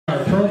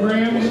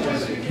program.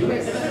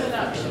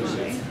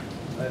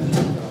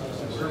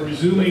 We're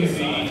resuming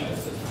the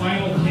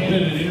final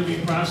candidate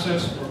interview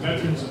process for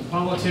veterans in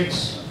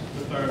politics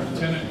with our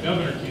lieutenant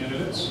governor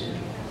candidates.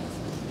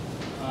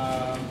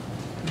 Let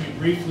me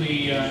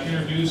briefly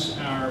introduce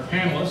our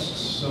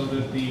panelists so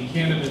that the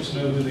candidates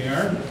know who they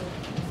are.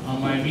 On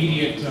my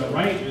immediate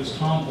right is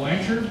Tom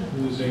Blanchard,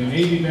 who is a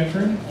Navy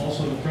veteran,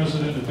 also the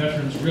president of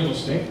Veterans Real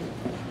Estate.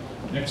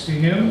 Next to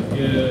him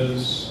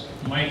is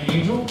Mike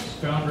Angel,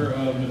 founder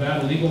of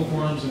Nevada Legal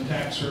Forms and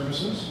Tax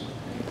Services.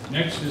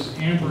 Next is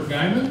Amber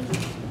Guyman.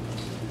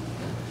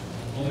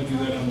 Only do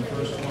that on the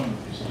first one,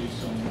 please.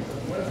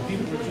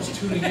 People are just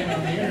tuning in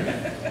on the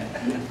internet.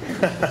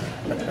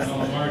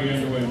 I'm already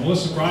underway.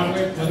 Melissa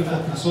Broadway,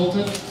 political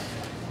consultant.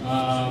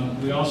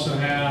 We also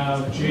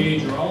have Jay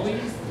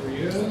Giraldi, there he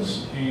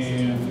is,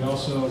 and we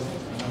also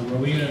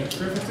Rowena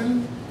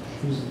Griffin,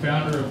 who's the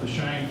founder of the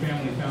Shine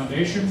Family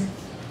Foundation.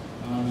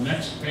 The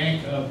next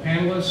bank of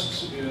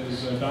panelists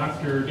is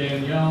Dr.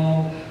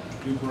 Danielle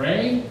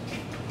Dubray,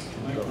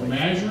 Michael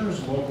Mazur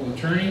is a local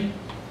attorney,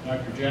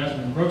 Dr.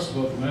 Jasmine Brooks,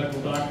 both a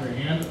medical doctor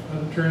and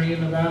an attorney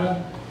in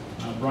Nevada,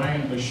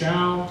 Brian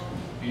Bashow,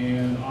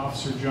 and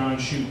Officer John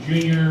Shute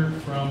Jr.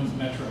 from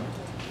Metro.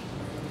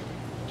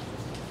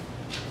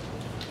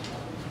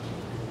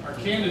 Our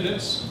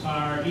candidates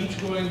are each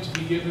going to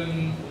be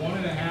given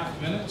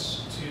 1.5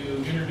 minutes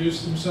to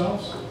introduce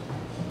themselves.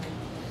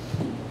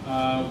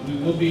 We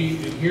will be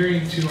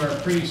adhering to our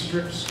pretty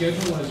strict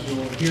schedule. As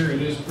you'll hear,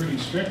 it is pretty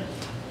strict.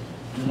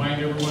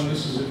 Remind everyone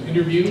this is an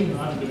interview,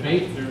 not a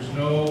debate. There's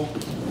no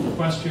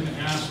question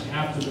asked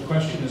after the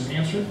question is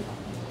answered.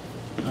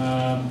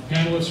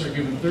 Panelists are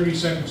given 30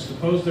 seconds to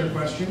pose their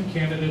question.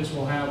 Candidates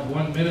will have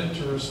 1 minute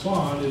to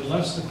respond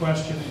unless the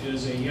question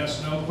is a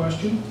yes-no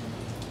question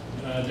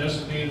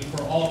designated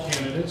for all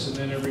candidates, and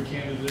then every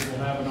candidate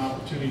will have an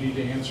opportunity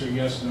to answer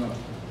yes-no.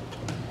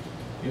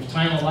 If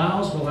time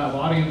allows, we'll have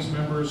audience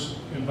members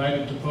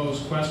invited to pose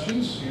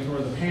questions, and or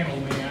the panel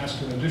may ask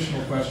an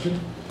additional question.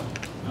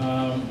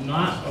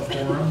 Not a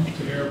forum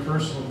to air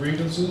personal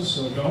grievances,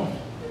 so don't.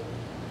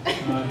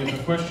 If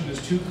a question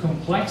is too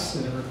complex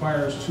and it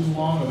requires too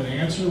long of an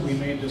answer, we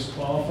may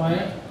disqualify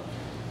it.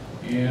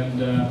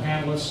 And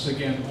panelists,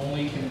 again,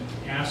 only can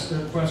ask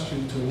their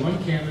question to one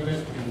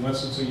candidate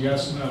unless it's a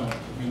yes-no,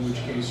 in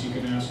which case you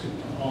can ask it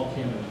to all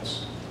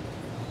candidates.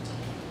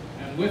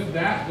 And with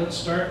that, let's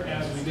start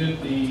as we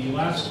did the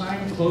last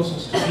time,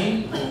 closest to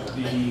me, with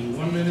the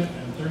 1 minute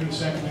and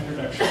 30-second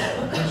introduction.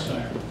 Chris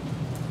Dyer.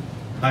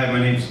 Hi, my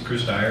name is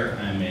Chris Dyer.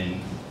 I'm a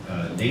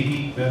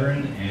Navy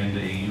veteran and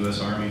a U.S.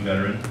 Army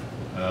veteran.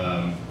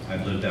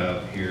 I've lived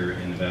out here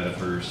in Nevada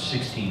for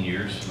 16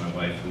 years. My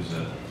wife, who's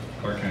a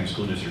Clark County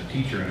School District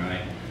teacher, and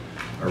I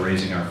are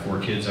raising our 4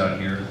 kids out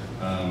here.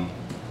 I'm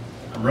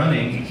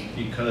running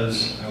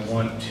because I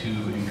want to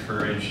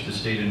encourage the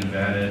state of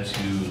Nevada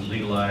to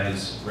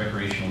legalize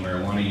recreational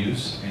marijuana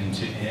use and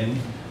to end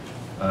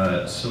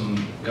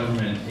some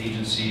government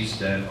agencies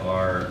that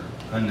are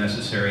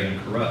unnecessary and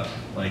corrupt,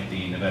 like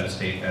the Nevada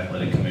State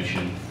Athletic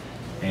Commission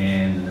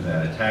and the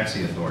Nevada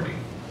Taxi Authority.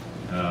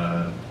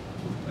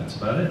 That's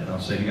about it. I'll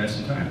save you guys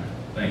some time.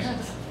 Thanks.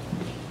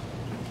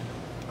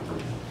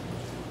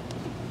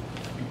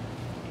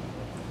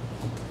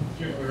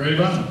 Okay, we're ready,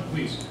 Bob?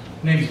 Please.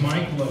 My name is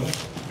Mike Lowden.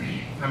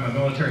 I'm a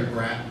military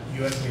brat,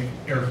 U.S.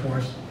 Air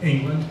Force,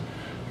 England,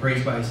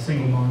 raised by a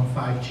single mom of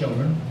 5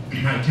 children.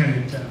 I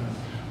attended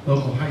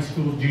local high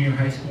school, junior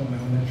high school, and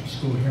elementary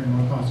school here in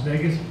North Las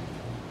Vegas.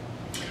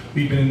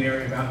 We've been in the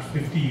area about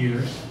 50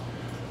 years.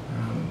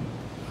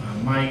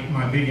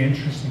 My big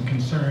interest and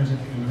concerns, and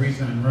the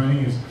reason I'm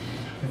running is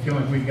I feel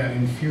like we've got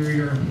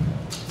inferior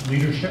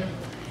leadership,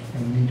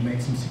 and we need to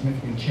make some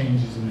significant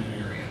changes in that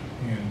area.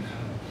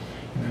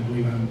 And I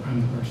believe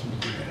I'm the person to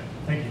do that.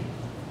 Thank you.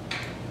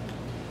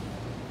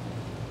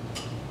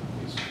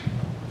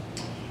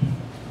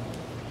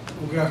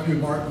 Well, good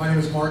afternoon, Mark. My name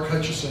is Mark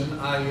Hutchison.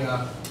 I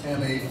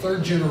am a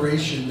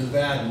 3rd-generation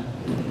Nevadan.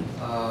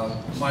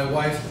 My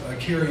wife,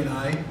 Carrie, and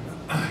I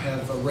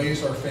have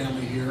raised our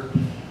family here.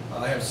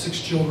 I have 6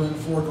 children,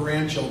 4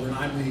 grandchildren.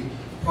 I'm the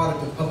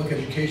product of public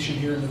education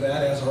here in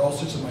Nevada, as are all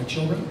 6 of my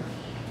children.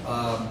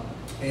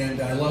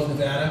 And I love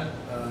Nevada,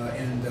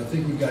 and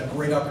think we've got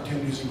great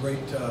opportunities and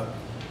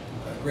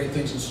great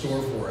things in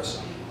store for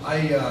us.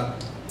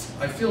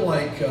 I feel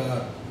like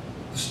the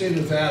state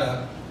of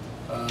Nevada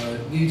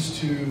needs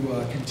to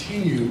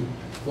continue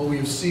what we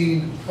have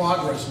seen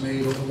progress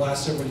made over the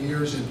last several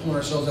years in pulling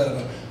ourselves out of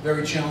a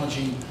very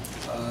challenging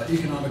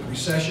economic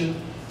recession.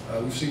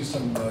 We've seen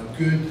some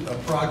good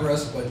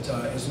progress, but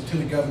as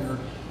Lieutenant Governor,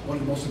 one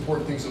of the most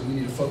important things that we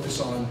need to focus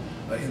on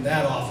in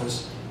that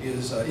office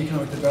is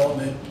economic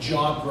development,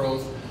 job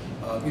growth.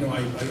 You know,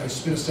 I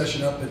spin a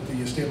session up at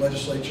the state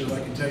legislature, and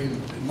I can tell you,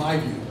 in my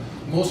view,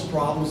 most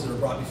problems that are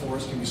brought before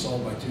us can be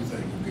solved by 2 things: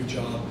 a good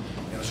job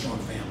and a strong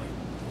family.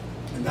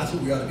 And that's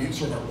what we ought to be,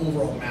 sort of our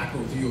overall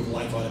macro view of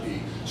life ought to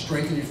be.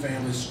 Strengthening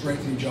families,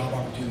 strengthening job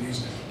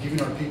opportunities,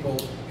 giving our people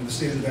in the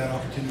state of Nevada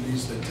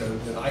opportunities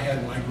that I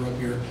had when I grew up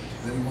here,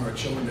 and that we want our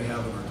children to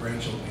have and our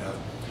grandchildren to have.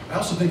 I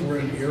also think we're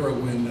in an era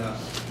when the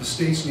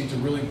states need to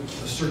really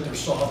assert their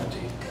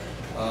sovereignty.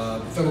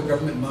 The federal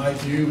government, in my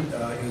view,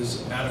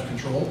 is out of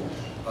control.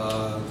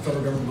 The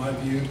federal government, in my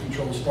view,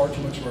 controls far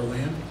too much of our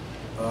land.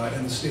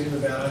 And the state of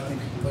Nevada, I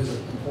think, plays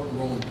an important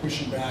role in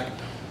pushing back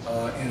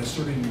and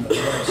asserting the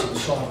rights of the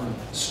sovereign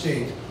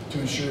state to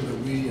ensure that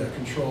we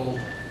control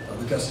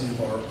the destiny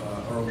of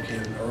our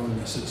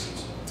own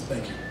citizens.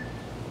 Thank you.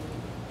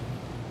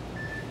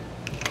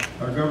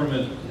 Our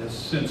government has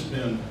since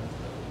been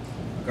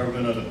a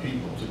government of the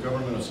people. It's a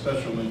government of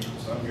special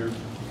interests. I'm here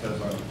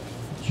because our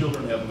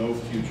children have no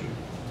future.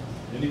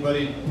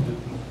 Anybody that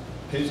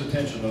pays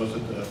attention knows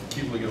that the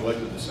people that get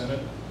elected to the Senate,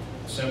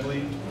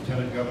 Assembly,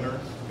 Lieutenant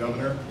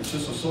Governor, it's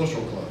just a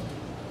social club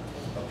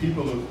of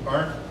people who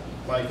aren't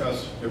like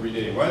us every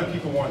day. Why do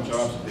people want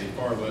jobs that pay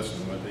far less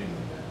than what they make?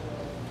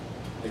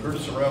 They herd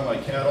us around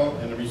like cattle,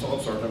 and the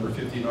results are number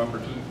 50 job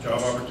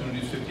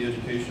opportunities, 50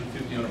 education,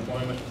 50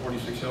 unemployment,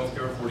 46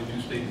 healthcare,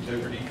 42 state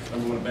integrity,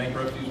 number 1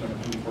 bankruptcies,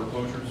 number 2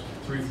 foreclosures,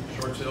 3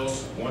 short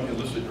sales, 1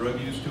 illicit drug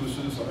use, 2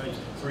 suicides,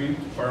 3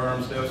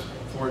 firearms deaths,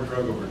 4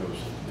 drug overdose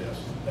deaths.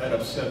 That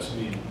upsets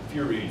me,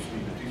 infuriates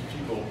me that these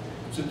people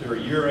sit there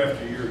year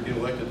after year, get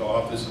elected to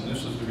office, and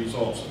this is the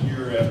results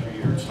year after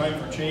year. It's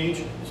time for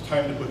change. It's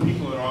time to put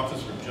people in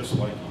office that are just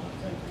like you.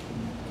 Thank you.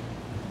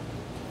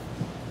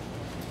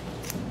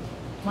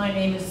 My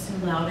name is Sue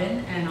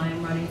Lowden, and I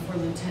am running for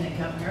Lieutenant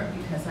Governor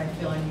because I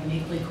feel I'm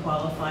uniquely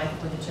qualified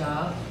for the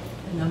job.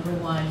 The number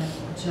 1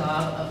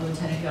 job of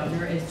Lieutenant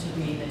Governor is to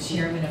be the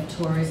chairman of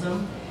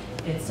tourism.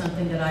 It's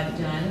something that I've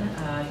done.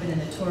 I've been in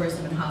the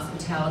tourism and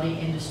hospitality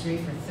industry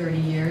for 30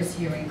 years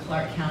here in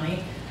Clark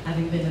County,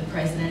 having been the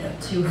president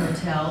of 2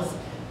 hotels,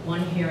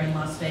 one here in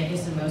Las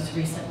Vegas and most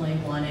recently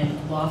one in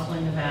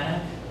Laughlin,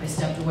 Nevada. I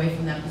stepped away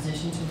from that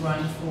position to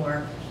run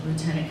for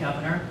Lieutenant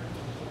Governor.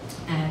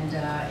 And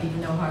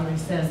even though Harley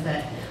says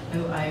that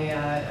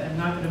I'm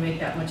not going to make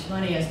that much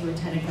money as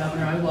Lieutenant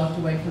Governor, I walked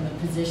away from the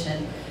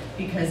position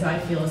because I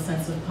feel a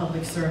sense of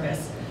public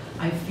service.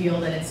 I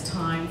feel that it's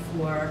time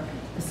for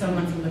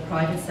someone from the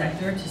private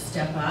sector to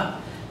step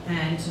up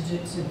and to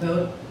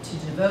devote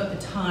the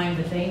time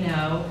that they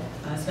know,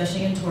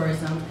 especially in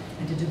tourism,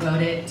 and to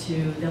devote it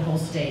to the whole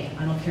state.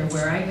 I don't care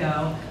where I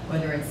go,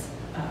 whether it's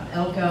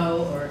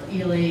Elko or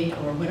Ely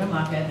or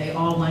Winnemucca, they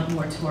all want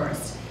more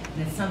tourists.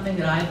 And it's something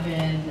that I've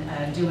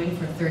been doing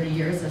for 30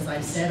 years. As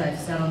I've said, I've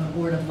sat on the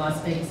board of Las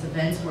Vegas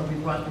events where we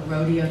brought the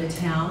rodeo to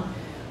town,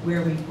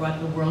 where we brought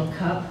the World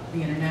Cup,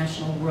 the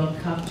International World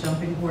Cup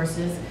jumping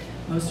horses.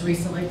 Most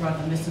recently brought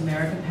the Miss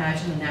America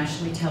pageant, a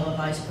nationally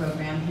televised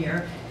program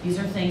here. These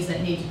are things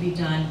that need to be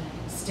done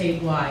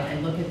statewide. I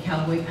look at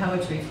cowboy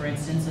poetry, for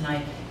instance, and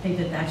I think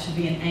that that should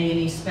be an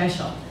A&E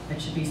special.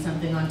 That should be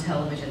something on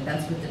television.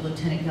 That's what the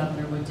Lieutenant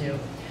Governor would do.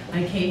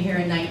 I came here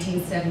in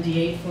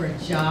 1978 for a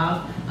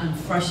job. I'm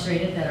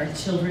frustrated that our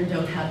children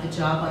don't have the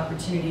job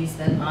opportunities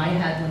that I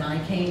had when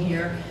I came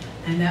here,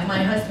 and that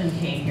my husband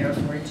came here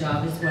for a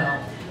job as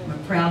well. I'm a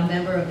proud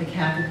member of the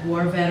Catholic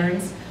War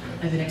Veterans.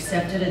 I've been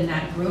accepted in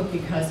that group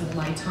because of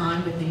my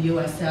time with the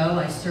USO.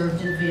 I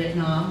served in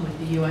Vietnam with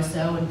the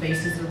USO and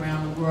bases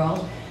around the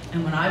world.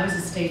 And when I was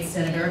a state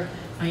senator,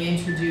 I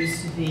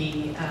introduced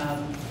the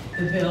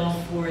bill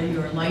for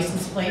your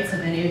license plates.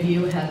 If any of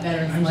you have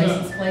veterans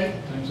license plate,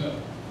 Time's up.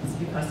 it's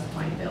because of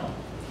my bill.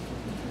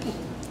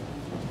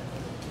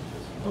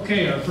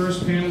 Okay, our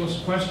first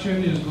panelist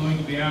question is going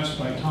to be asked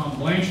by Tom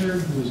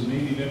Blanchard, who is a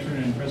Navy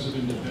veteran and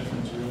president of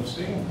Veterans Real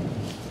Estate.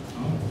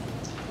 Tom?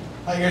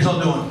 How you guys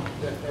all doing?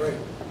 Yeah, great.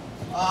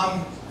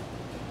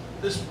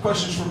 This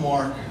question's for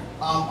Mark.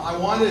 I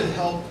wanted to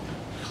help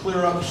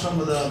clear up some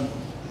of the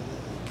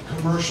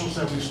commercials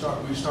that we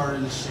started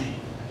to see.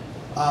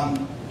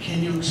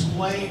 Can you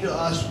explain to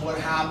us what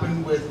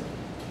happened with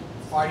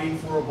fighting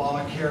for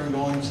Obamacare and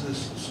going to the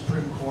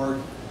Supreme Court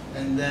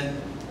and then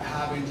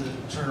having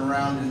to turn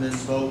around and then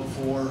vote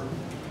for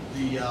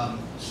the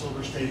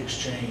Silver State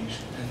Exchange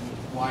and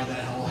why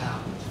that all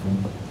happened?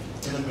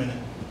 In a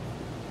minute.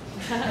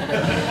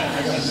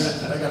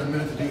 I got a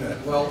minute to do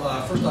that. Well,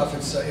 first off,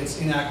 it's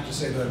inaccurate to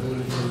say that I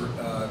voted for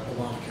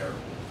Obamacare.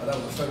 That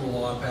was a federal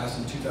law passed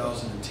in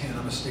 2010.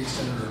 I'm a state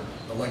senator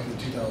elected in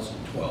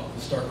 2012.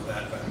 Let's start with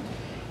that fact.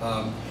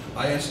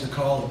 I answered the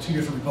call of 2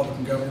 different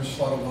Republican governors,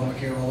 fought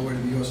Obamacare all the way to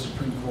the U.S.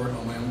 Supreme Court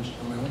on my own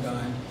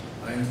dime.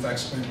 I, in fact,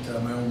 spent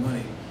my own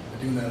money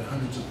doing that,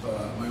 hundreds of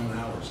my own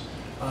hours.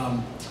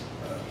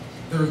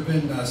 There have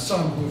been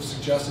some who have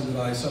suggested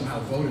that I somehow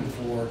voted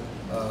for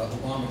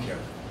Obamacare.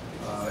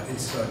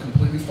 It's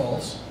completely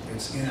false.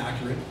 It's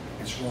inaccurate.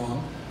 It's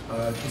wrong.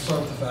 Let's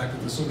start with the fact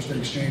that the Silver State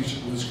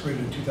Exchange was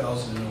created in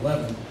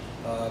 2011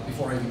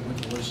 before I even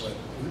went to the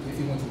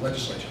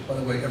legislature. By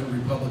the way, every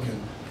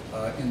Republican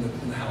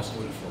in the House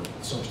voted for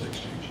the Silver State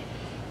Exchange.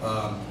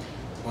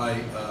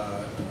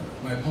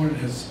 My opponent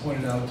has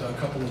pointed out a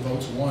couple of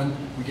votes. One,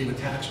 we gave a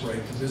tax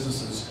break to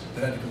businesses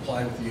that had to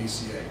comply with the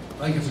ACA.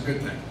 I think it's a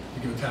good thing to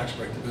give a tax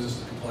break to businesses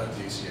that comply with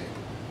the ACA.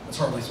 That's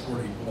hardly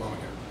supporting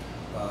Obamacare.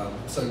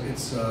 So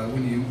it's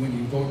when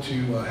you vote to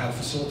have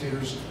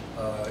facilitators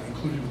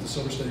included with the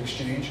Silver State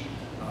Exchange,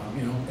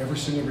 You know, every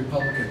single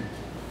Republican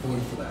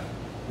voted for that.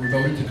 We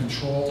voted to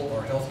control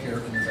our health care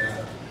in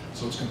Nevada.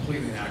 So it's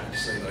completely inaccurate to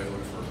say that I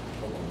voted for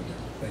Oklahoma again.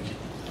 Thank you.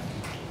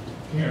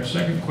 Okay, our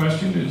second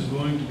question is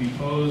going to be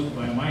posed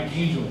by Mike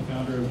Angel,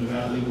 founder of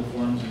Nevada Legal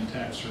Forms and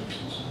Tax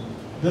Services.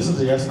 This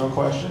is a yes/no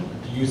question.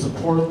 Do you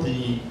support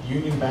the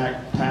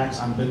union-backed tax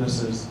on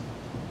businesses?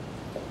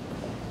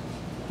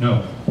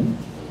 No.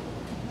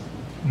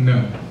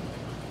 No.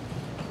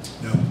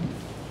 No.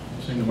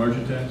 Saying the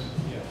margin tax?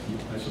 Yeah.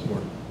 I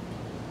support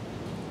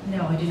it.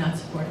 No, I do not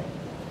support it.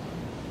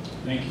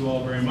 Thank you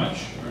all very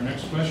much. Our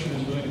next question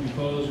is going to be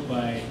posed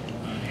by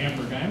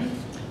Amber Guyman,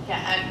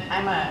 Yeah,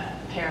 I'm a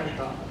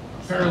paralegal.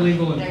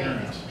 paralegal and There you go.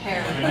 parent.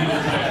 Paralegal. I needed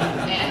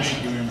that. And-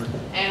 Thank you, Amber.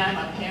 And I'm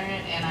a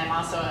parent, and I'm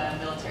also a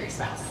military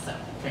spouse, so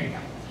there you go.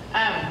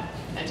 I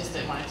just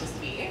didn't want it just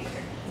to be Amber.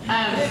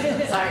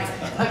 Sorry.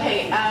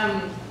 Okay,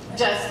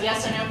 just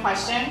yes or no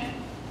question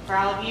for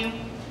all of you.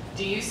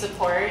 Do you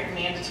support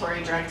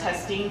mandatory drug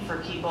testing for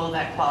people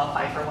that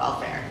qualify for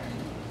welfare?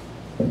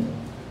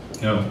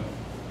 No.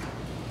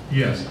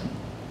 Yes.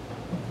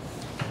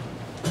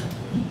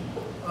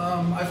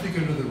 I think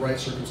under the right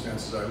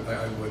circumstances, I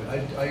would.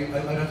 I'd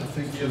have to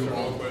think through. Yes or no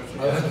all- question?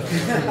 I'd have to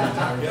think through the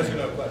entire Yes or thing.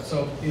 no question?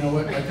 So, you know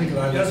what, I think that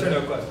I would. Yes or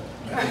no question?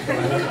 I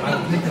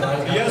think that I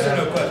would. Yes or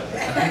no question?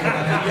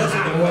 Yes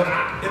or no What?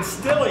 question? It's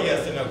still a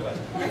yes or no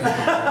question.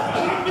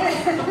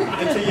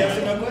 It's a yes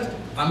or no question.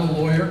 I'm a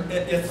lawyer.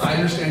 It's- I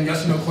understand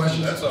yes or no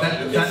questions. That's all.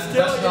 That- It's that-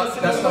 still That's a not, yes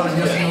or that's no not a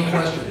yes or no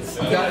question.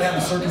 question. You've got to have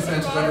the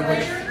circumstances under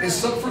which, is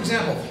some, for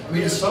example, I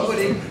mean, is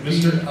somebody being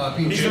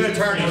He's an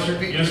attorney.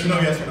 being- There's no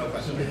yes or no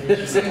question.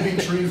 Is somebody being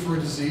treated for a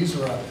disease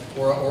or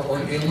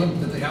an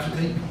ailment that they have to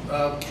take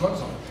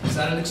drugs on? Is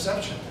that an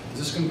exception? Is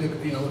this going to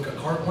be, you know, like a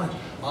carte blanche?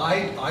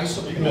 I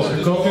support. We gotta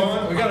just go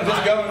on. We gotta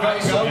just go and go I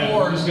and go.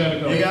 support. just gotta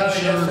go. You got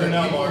a yes or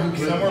no, People Mark. who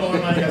can- Somewhere along the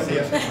line, you got to say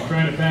yes or no.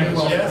 Trying to pack this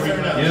up Yes for or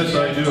you. no? Yes,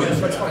 I do.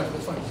 That's fine,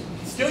 that's fine.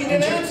 Still, you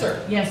didn't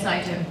answer. Yes,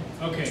 I do.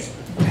 Okay.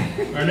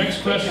 Our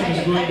next question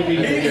is going to be.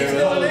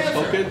 Still an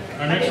answer.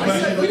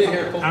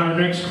 Our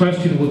next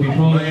question will be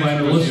posed by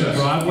Melissa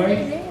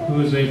Broadway,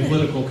 who is a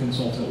political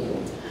consultant.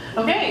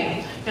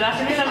 Okay, good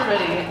afternoon,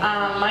 everybody.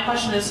 My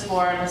question is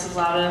for Mrs.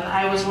 Lowden.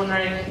 I was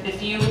wondering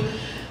if you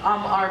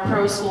are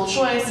pro-school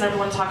choice, and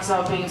everyone talks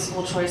about being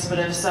school choice, but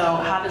if so,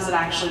 how does it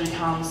actually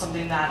become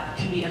something that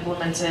can be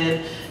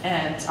implemented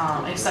and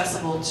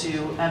accessible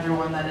to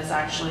everyone that is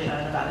actually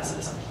a Nevada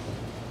citizen?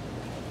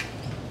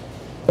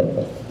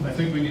 I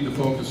think we need to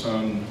focus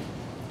on.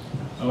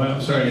 Oh,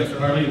 I'm sorry, Yes or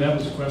no? Harley, that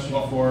was a question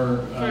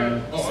for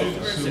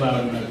Sue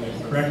Loudon, I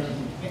believe, correct?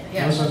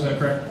 Yes. Melissa, is that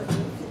correct?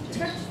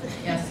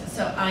 Yes,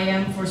 so I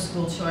am for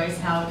school choice,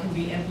 how it can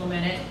be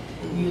implemented.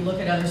 You look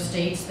at other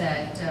states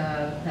that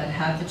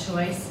have the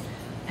choice,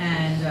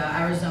 and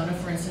Arizona,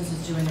 for instance,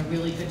 is doing a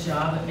really good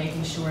job at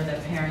making sure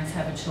that parents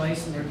have a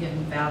choice and they're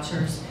given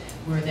vouchers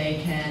where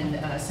they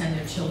can send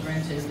their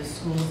children to the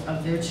schools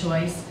of their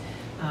choice.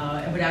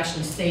 It would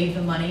actually save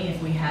the money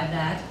if we had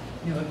that.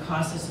 You know, it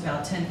costs us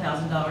about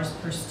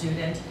 $10,000 per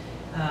student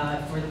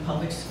for the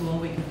public school.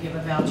 We could give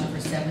a voucher for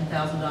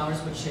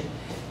 $7,000, which should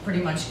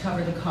pretty much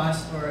cover the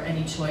cost for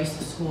any choice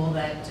of school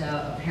that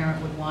a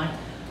parent would want.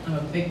 I'm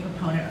a big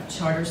proponent of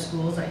charter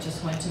schools. I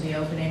just went to the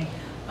opening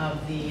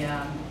of the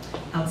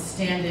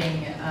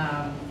outstanding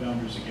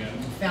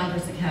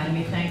Founders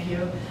Academy, thank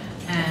you.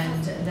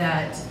 And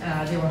that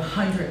there were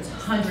hundreds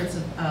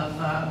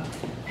of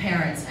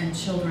parents and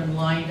children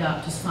lined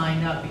up to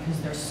sign up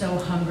because they're so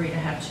hungry to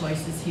have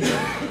choices here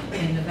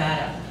in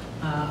Nevada.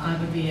 I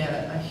would be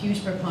a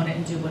huge proponent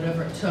and do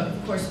whatever it took.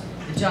 Of course,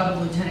 the job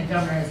of Lieutenant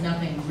Governor has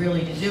nothing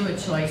really to do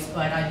with choice,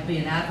 but I'd be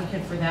an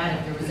advocate for that.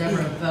 If there was ever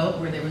a vote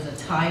where there was a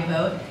tie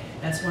vote,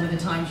 that's one of the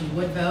times you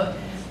would vote,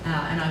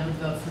 and I would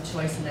vote for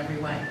choice in every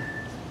way.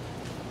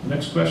 The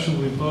next question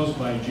will be posed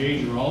by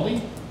Jay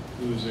Giraldi,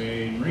 who is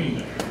a Marine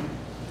veteran.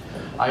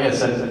 I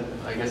guess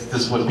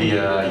this would be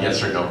a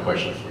yes or no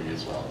question for you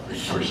as well.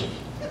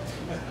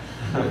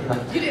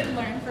 You didn't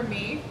learn from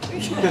me.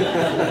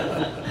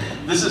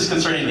 This is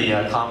concerning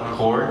the Common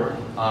Core.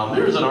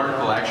 There was an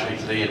article actually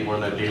today in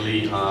World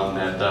Daily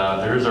that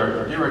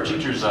there are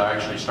teachers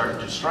actually starting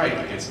to strike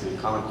against the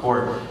Common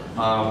Core.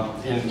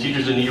 And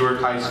teachers in New York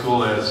High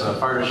School has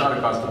fired a shot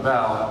across the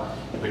bow.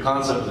 The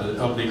concept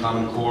of the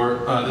Common Core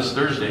this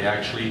Thursday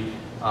actually.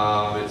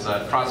 It's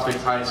Prospect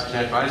Heights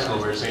High School.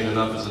 We're saying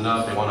enough is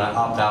enough. They want an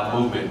opt-out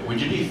movement.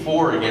 Would you be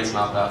for or against an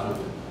opt-out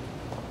movement?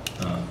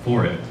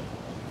 For it.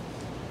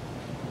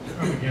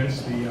 I'm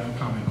against the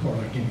Common Core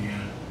like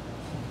Indiana.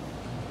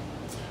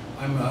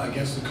 I'm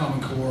against the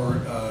Common Core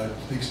to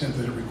the extent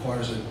that it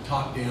requires a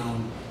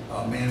top-down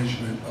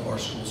management of our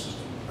school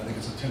system. I think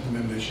it's a 10th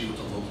Amendment issue, it's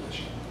a local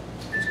issue.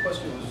 His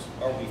question was,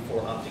 are we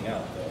for opting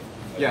out, though?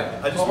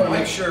 Yeah. I just want to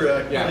make sure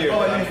clear that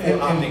I'm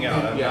for opting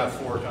out. I'm yeah. not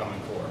for Common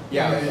Core.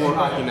 Yeah, for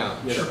opting out.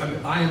 Yes. Sure,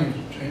 I am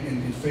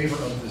in favor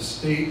of the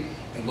state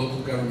and local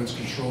governments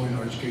controlling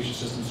our education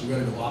system, so we got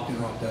to go opt in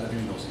or opt out of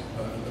any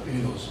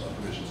of those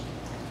provisions.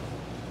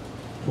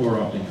 For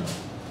opting out.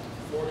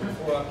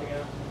 For opting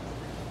out?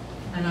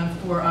 And I'm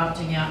for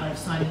opting out, and I've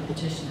signed the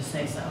petition to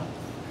say so.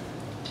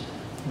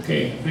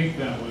 Okay, I think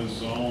that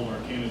was all of our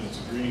candidates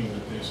agreeing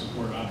that they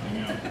support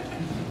opting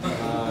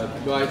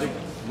out. No, I think,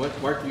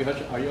 Mark, are you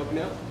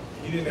opting out?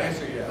 He didn't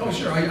answer yet. Oh,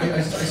 sure,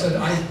 I said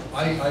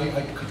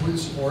I completely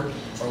support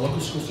our local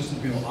school system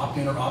being able to opt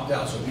in or opt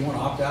out. So if you want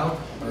to opt out,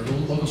 or the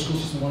local school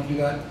system want to do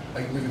that,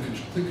 I can leave in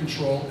complete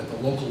control at the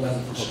local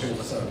level for schools.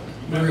 That's a You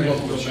might very have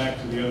to local go issue.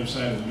 back to the other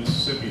side of the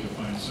Mississippi to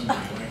find somebody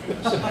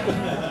like us.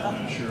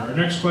 I'm not sure. Our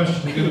next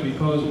question is going to be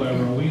posed by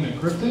Rowena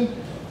Crichton.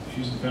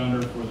 She's the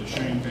founder for the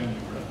Shane Family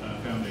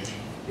Foundation.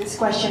 This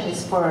question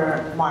is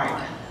for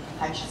Mark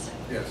Hutchison.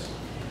 Yes.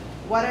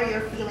 What are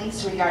your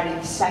feelings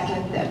regarding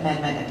Second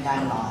Amendment and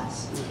gun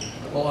laws?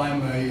 Well,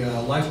 I'm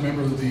a life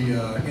member of the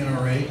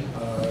NRA,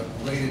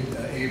 rated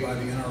A by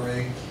the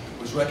NRA,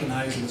 was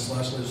recognized in this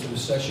last legislative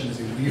session as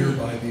a leader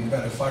by the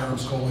Nevada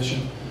Firearms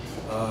Coalition,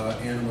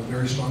 and I'm a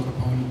very strong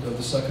proponent of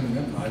the Second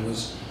Amendment. I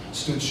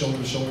stood shoulder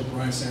to shoulder with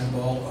Brian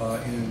Sandoval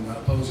in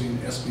opposing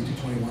SB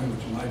 221,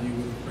 which in my view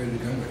would have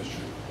created a gun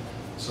registry.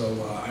 So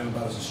I'm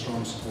about as a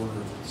strong supporter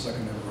of the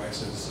Second Amendment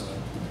rights as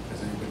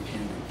anybody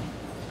can be.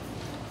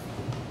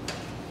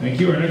 Thank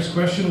you. Our next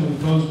question will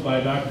be posed by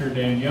Dr.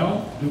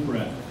 Danielle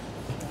Duprat.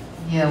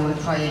 Yeah, we'll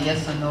try a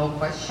yes or no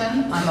question.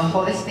 I'm a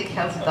holistic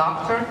health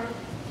doctor.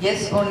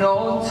 Yes or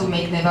no to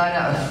make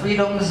Nevada a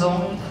freedom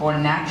zone for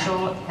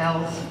natural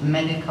health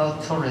medical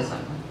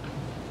tourism?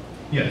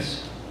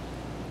 Yes.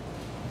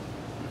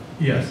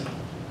 Yes.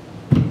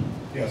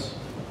 Yes.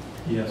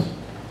 Yes.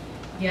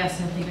 Yes,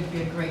 I think it'd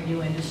be a great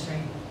new industry.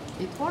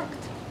 It worked.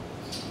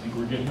 I think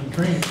we're getting them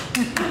trained.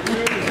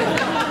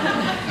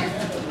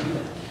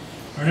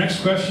 Our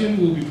next question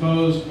will be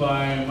posed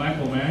by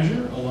Michael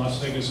Mazur, a Las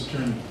Vegas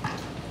attorney.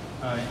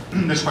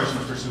 This question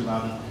is for Sue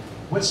Lowden.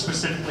 What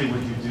specifically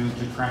would you do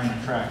to try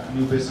and attract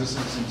new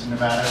businesses into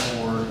Nevada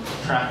or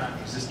attract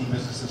existing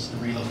businesses to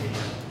relocate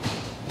here?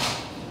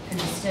 And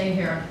to stay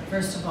here,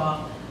 first of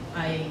all,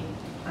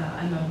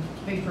 I'm a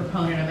big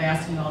proponent of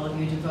asking all of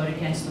you to vote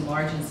against the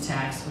margins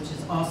tax, which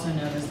is also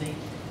known as the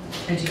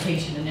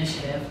Education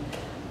Initiative.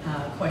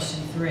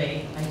 Question 3,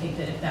 I think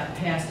that if that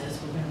passes,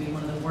 we're going to be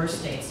one of the worst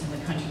states in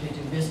the country to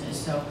do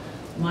business. So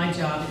my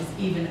job is,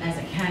 even as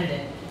a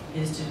candidate,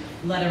 is to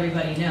let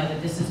everybody know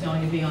that this is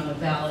going to be on the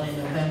ballot in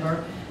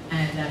November,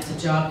 and that's a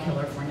job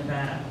killer for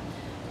Nevada.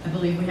 I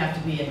believe we have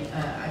to be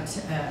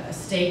a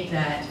state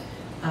that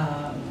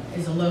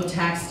is a low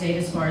tax state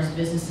as far as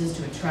businesses,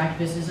 to attract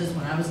businesses.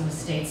 When I was in the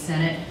state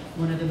Senate,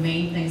 one of the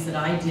main things that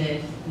I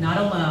did, not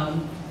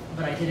alone,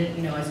 but I did it,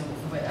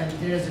 I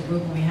did it as a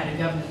group when we had a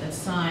government that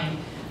signed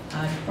to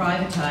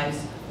privatize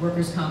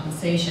workers'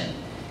 compensation.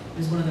 It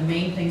was one of the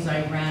main things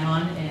I ran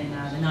on in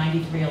the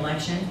 '93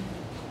 election,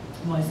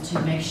 was to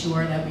make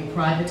sure that we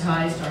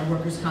privatized our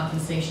workers'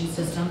 compensation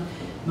system.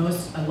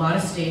 A lot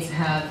of states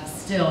have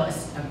still a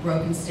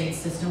broken state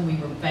system. We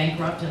were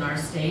bankrupt in our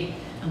state,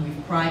 and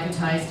we've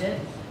privatized it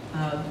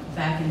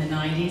back in the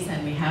 '90s,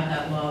 and we have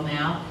that law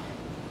now.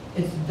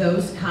 It's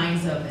those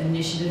kinds of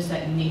initiatives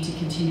that you need to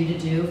continue to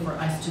do for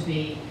us to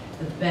be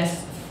the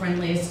best,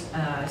 friendliest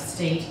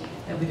state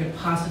that we could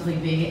possibly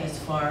be as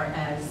far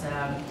as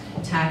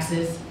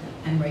taxes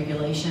and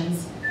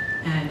regulations.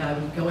 And I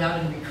would go out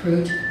and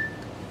recruit.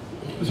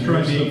 Let's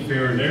try being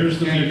fair. There's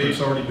the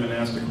candidate's already been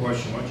asked a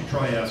question. Why don't you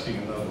try asking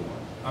another one?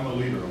 I'm a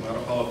leader. I'm not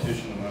a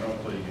politician, and I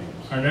don't play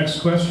games. Our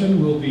next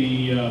question will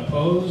be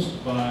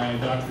posed by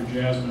Dr.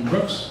 Jasmine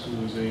Brooks,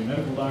 who is a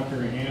medical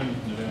doctor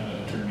and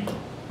Nevada attorney.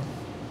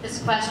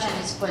 This question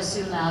is for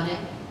Sue Lowden.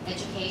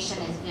 Education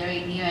is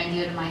very near and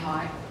dear to my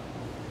heart.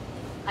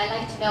 I'd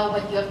like to know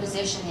what your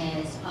position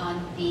is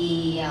on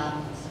the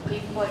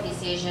Supreme Court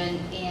decision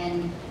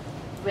in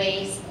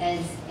race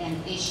as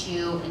an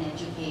issue in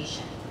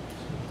education.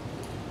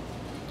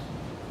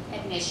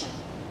 Admission.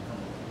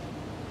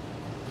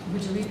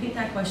 Would you repeat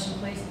that question,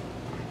 please?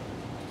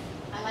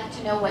 I'd like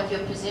to know what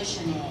your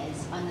position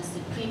is on the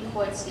Supreme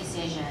Court's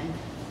decision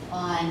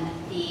on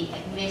the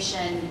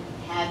admission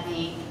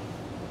having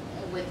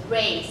with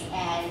race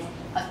as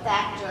a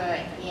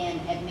factor in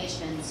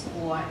admissions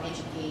for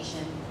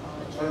education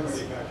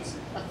colleges.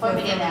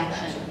 Affirmative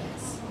action,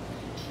 yes.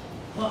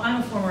 Well,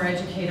 I'm a former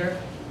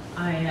educator.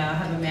 I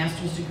have a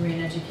master's degree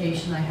in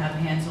education. I have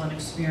hands-on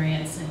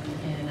experience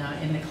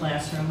in the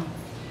classroom.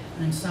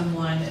 And I'm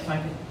someone, if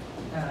I could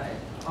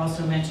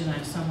also mention,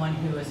 I'm someone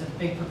who is a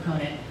big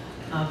proponent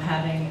of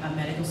having a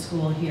medical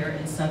school here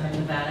in Southern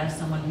Nevada,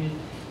 someone who,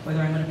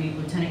 whether I'm going to be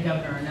lieutenant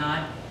governor or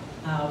not,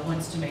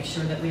 wants to make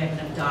sure that we have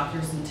enough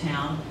doctors in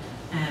town.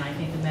 And I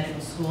think the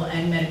medical school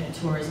and medical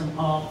tourism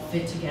all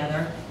fit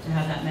together to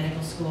have that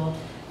medical school.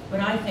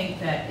 But I think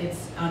that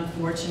it's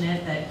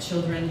unfortunate that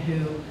children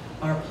who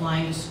are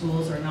applying to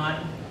schools are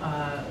not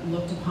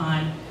looked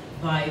upon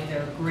by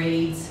their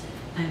grades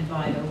and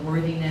by their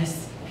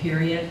worthiness,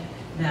 period,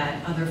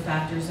 that other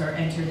factors are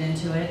entered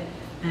into it.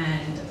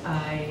 And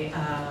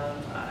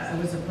I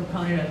was a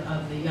proponent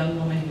of the young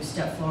woman who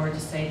stepped forward to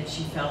say that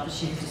she felt that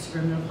she was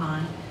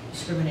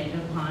discriminated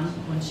upon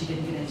when she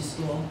didn't get into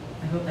school.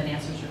 I hope that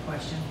answers your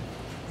question.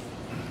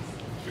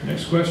 Your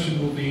next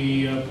question will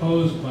be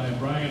posed by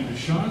Brian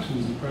Deschamps, who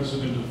is the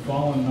president of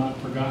Fallen Not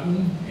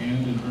Forgotten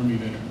and an Army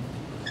veteran.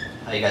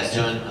 How you guys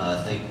doing?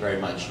 Thank you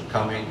very much for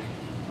coming.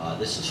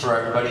 This is for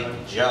everybody,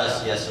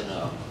 just yes or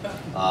no.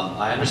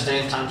 I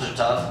understand times are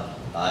tough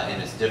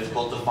and it's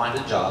difficult to find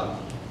a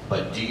job,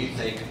 but do you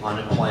think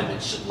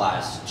unemployment should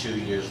last 2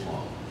 years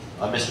long?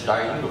 Mr.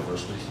 Dyer, you go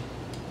first, please.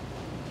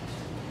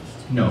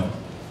 No.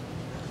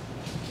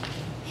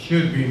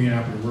 Should be in the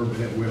operative word, but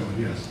it will,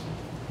 yes.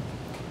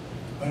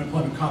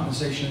 Unemployment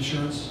compensation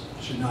insurance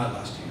should not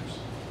last 2 years.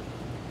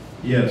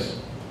 Yes.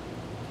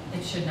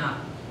 It should not.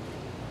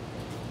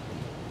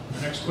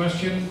 Our next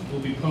question will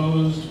be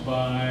posed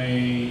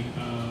by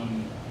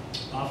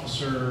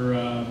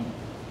Officer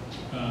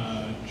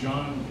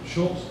John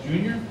Schultz,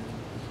 Jr.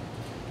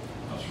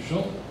 Officer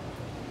Schultz.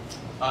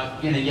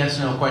 Again, a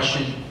yes/no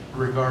question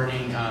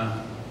regarding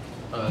a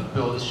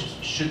bill that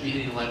should be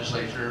hitting the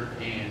legislature.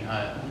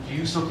 And do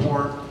you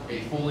support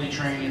a fully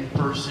trained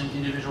person,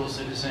 individual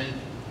citizen,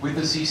 with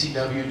a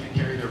CCW to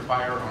carry their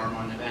firearm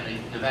on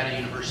Nevada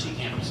University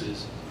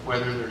campuses,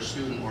 whether they're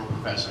student or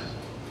professor?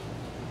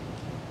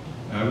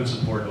 I would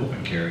support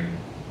open carry.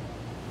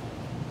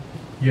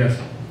 Yes.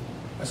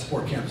 I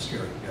support campus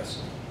carry,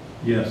 yes.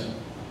 Yes.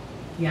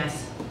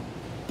 Yes.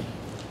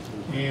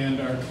 And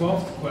our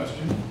 12th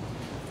question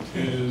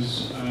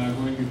is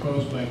going to be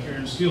posed by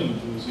Karen Steelman,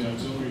 who is the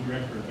Auxiliary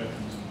Director of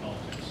Veterans and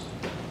Politics.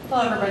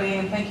 Hello, everybody,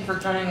 and thank you for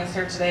joining us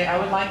here today. I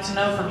would like to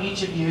know from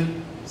each of you,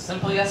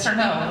 simply yes or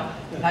no,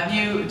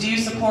 do you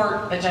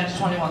support Agenda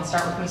 21?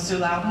 Start with Ms. Sue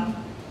Lowden.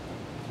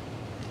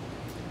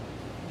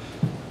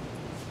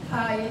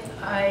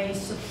 I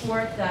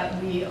support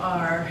that we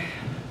are.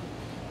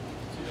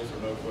 Yes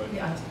or no question?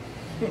 Yeah.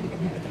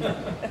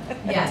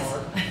 Yes.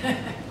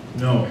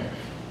 No.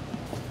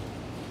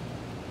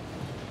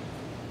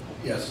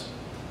 Yes.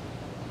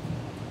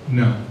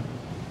 No.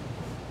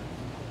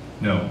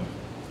 No.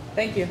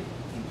 Thank you.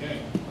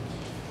 Okay.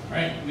 All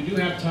right, we do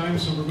have time,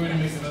 so we're going to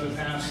make another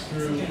pass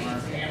through our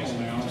panel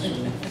now. So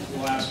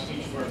we'll ask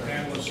each of our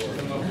panelists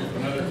to come up with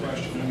another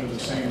question under the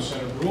same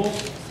set of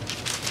rules.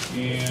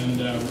 And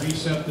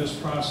reset this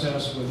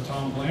process with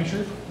Tom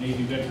Blanchard,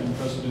 Navy veteran,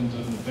 president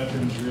of the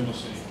Veterans Real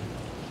Estate.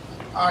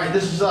 All right,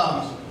 this is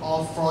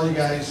all for all you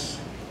guys.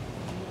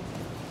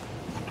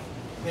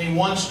 Name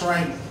one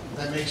strength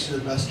that makes you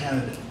the best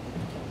candidate.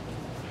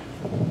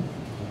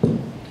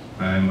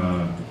 I'm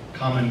a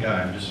common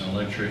guy. I'm just an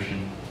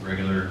electrician,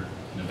 regular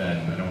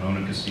Nevadan. I don't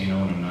own a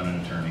casino and I'm not an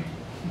attorney.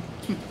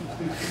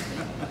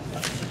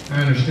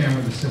 I understand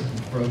where the system's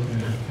broken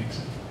and how to fix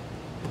it.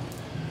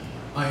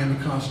 I am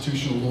a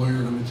constitutional lawyer,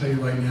 and I'm going to tell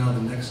you right now,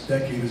 the next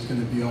decade is going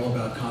to be all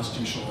about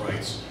constitutional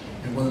rights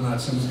and whether or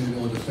not someone's going to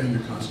be able to defend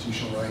your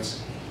constitutional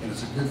rights. And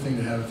it's a good thing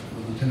to have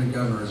the Lieutenant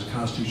Governor as a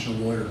constitutional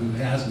lawyer who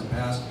has in the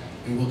past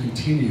and will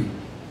continue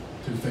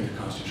to defend your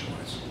constitutional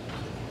rights.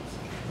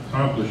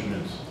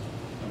 Accomplishments.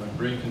 I'm a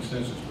great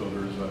consensus builder.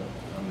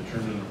 I'm the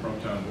chairman of the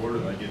Prometown Board,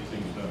 and I get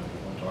things done.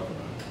 I want to talk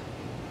about it.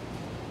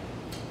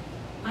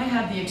 I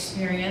have the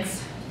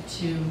experience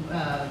to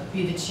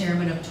be the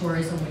chairman of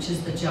tourism, which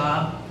is the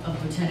job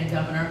of Lieutenant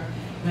Governor.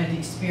 I had the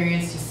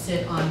experience to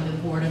sit on the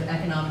Board of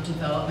Economic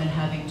Development,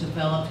 having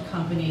developed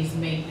companies,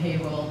 made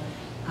payroll,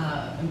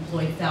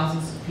 employed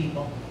thousands of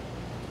people.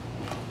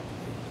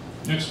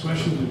 Next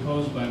question will be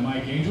posed by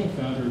Mike Angel,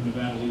 founder of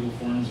Nevada Legal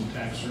Forms and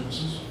Tax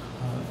Services.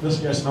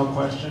 This yes/no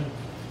question.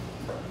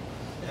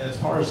 As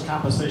far as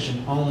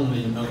compensation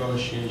only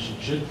negotiation,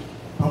 should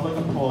public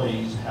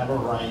employees have a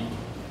right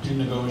to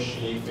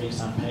negotiate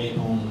based on pay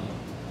only?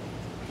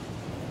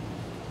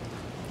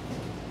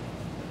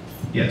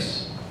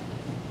 Yes.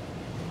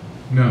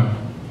 No.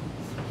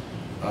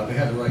 They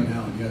have it right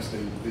now, and yes, they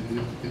do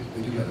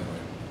have that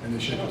right. And they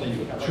should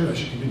continue. Sure, they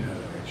should continue to have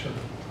that right, sure.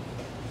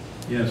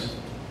 Yes.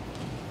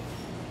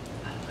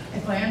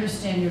 If I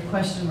understand your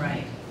question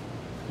right,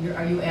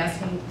 are you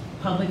asking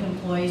public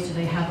employees, do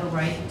they have a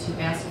right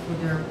to ask for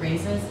their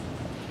raises?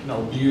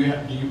 No. Do you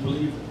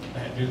believe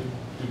that do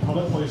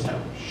public employees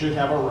should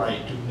have a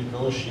right to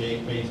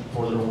negotiate based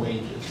for their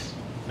wages,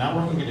 not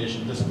working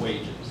conditions, just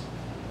wages?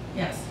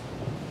 Yes.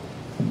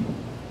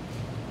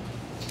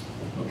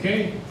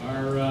 Okay,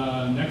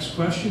 our next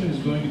question is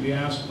going to be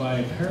asked by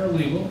a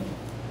paralegal,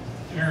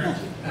 parent,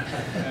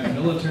 and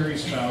military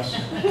spouse,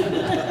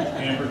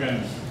 Amber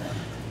Gunn.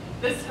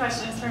 This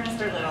question is for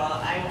Mr.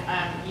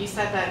 Little. You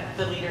said that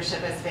the leadership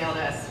has failed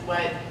us.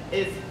 What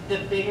is the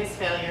biggest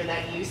failure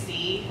that you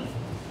see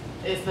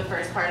is the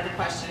first part of the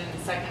question, and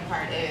the second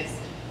part is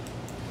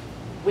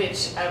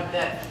which of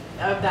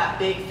that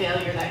big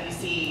failure that you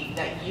see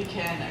that you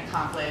can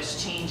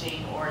accomplish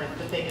changing, or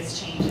the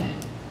biggest change in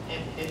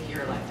if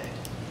you're elected?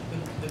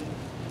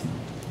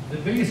 The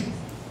biggest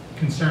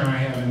concern I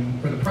have,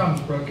 and where the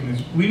problem's broken,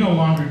 is we no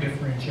longer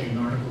differentiate an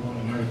Article 1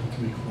 and Article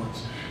 3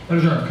 courts.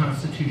 Those are our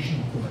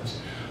constitutional courts.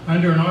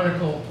 Under an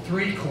Article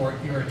 3 court,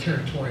 you're a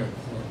territorial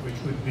court, which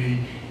would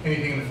be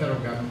anything in the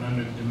federal government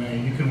under the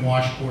domain. You can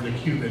washboard a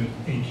Cuban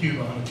in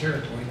Cuba on a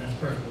territory, that's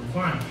perfectly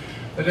fine.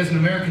 But as an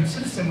American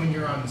citizen, when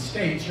you're on the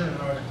States, you're in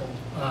an Article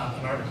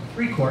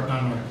 3 court,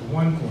 not an Article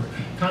 1 court.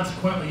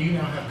 Consequently, you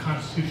now have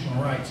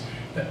constitutional rights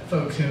that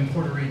folks in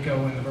Puerto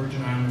Rico and the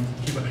Virgin Islands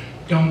and Cuba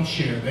don't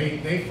share.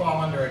 They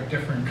fall under a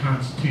different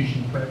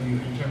constitution purview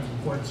in terms of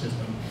the court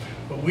system.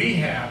 What we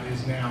have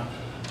is now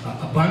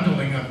a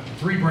bundling of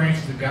 3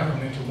 branches of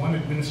government into one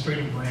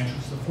administrative branch,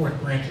 which is the 4th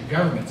branch of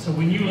government. So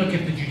when you look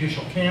at the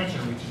judicial cancer,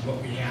 which is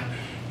what we have,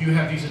 you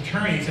have these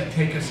attorneys that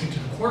take us into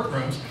the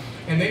courtrooms,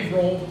 and they've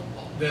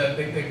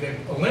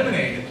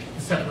eliminated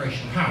the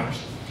separation of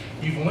powers.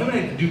 You've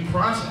eliminated the due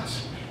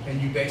process,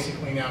 and you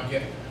basically now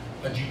get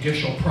a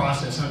judicial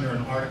process under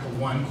an Article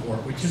 1 court,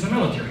 which is a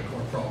military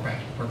court for all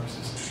practical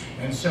purposes.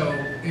 And so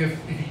if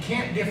you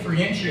can't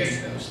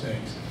differentiate those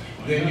things,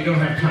 then you don't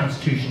have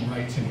constitutional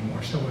rights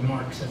anymore. So when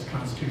Mark says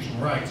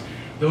constitutional rights,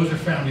 those are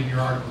found in your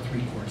Article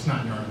 3 courts,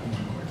 not in your Article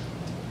 1 courts.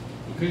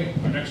 Okay,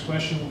 our next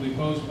question will be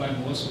posed by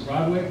Melissa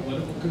Broadway,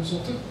 political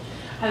consultant.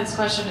 This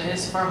question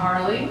is for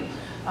Harley.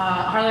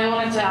 Harley, I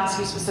wanted to ask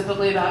you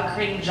specifically about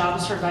creating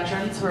jobs for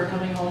veterans who are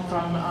coming home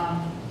from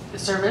the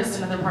service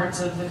in other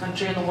parts of the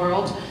country and the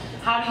world.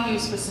 How do you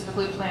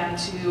specifically plan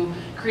to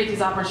create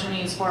these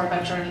opportunities for our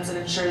veterans and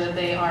ensure that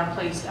they are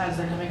placed as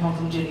they're coming home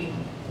from duty?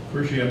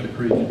 First, you have to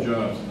create the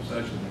jobs, and it's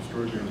actually an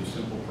extraordinarily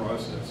simple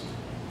process.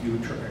 You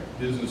attract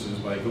businesses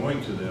by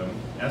going to them,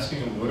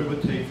 asking them what it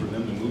would take for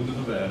them to move to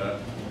Nevada,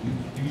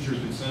 and use your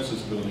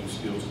consensus building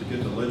skills to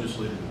get the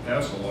legislature to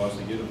pass the laws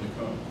to get them to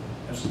come.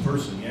 That's the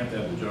first thing. You have to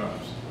have the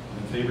jobs.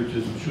 And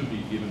favoritism should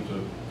be given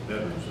to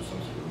veterans or some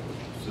sort of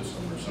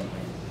system or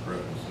something,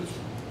 preference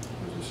system.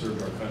 Because they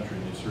served our country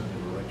and they certainly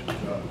have a right to the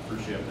job, but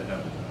first you have to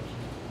have the jobs.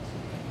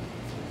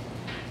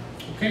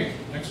 Okay,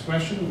 next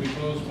question will be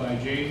posed by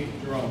Jay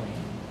Giraldi.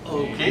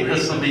 Okay,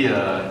 this will be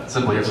a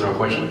simple yes or no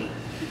question.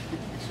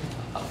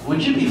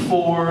 Would you be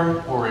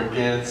for or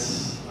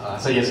against,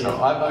 say yes or no.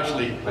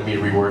 Let me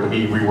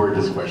reword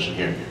this question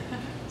here.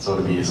 So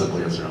it'll be a simple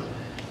yes or no.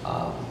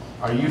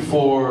 Are you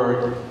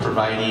for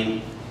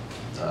providing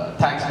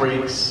tax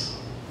breaks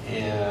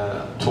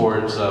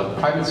towards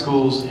private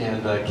schools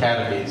and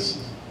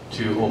academies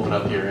to open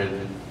up here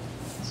in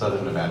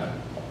Southern Nevada?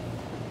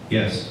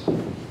 Yes.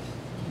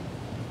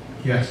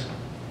 Yes.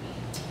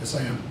 Yes,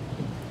 I am.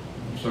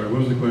 I'm sorry, what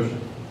was the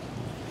question?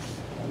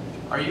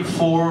 Are you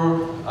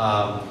for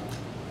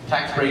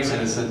tax breaks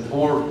and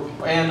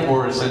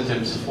or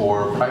incentives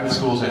for private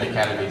schools and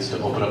academies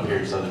to open up here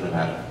in Southern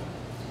Nevada?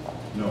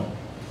 No.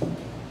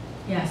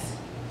 Yes.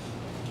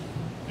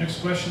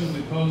 Next question will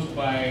be posed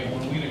by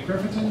Morwena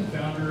Criffington,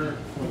 founder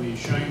for the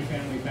Shine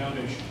Family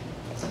Foundation.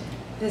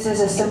 This is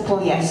a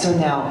simple yes or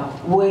no.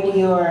 Would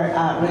your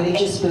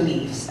religious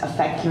beliefs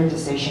affect your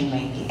decision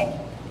making?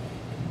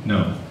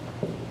 No.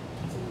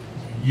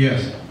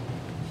 Yes.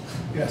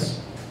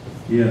 Yes.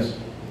 Yes.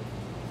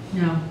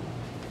 No.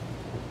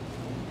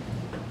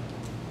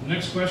 The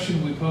next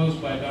question will be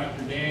posed by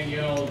Dr.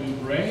 Danielle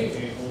Dubray,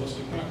 a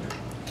holistic doctor.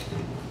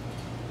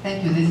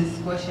 Thank you.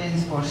 This question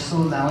is for Sue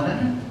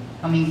Lowden.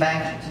 Coming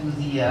back to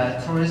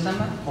the tourism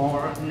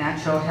for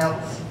natural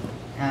health,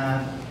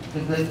 the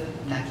good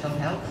natural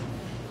health,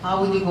 how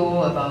would you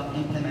go about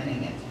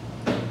implementing it?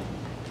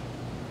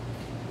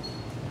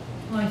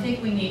 Well, I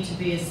think we need to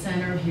be a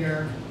center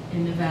here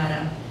in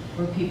Nevada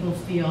where people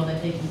feel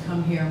that they can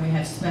come here and we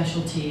have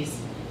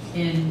specialties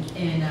in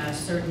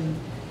certain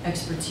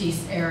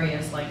expertise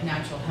areas like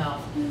natural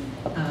health.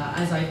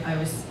 As I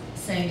was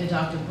saying to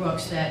Dr.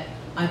 Brooks, that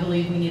I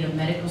believe we need a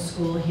medical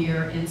school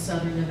here in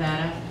Southern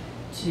Nevada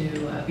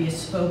to be a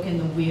spoke in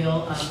the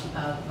wheel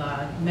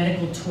of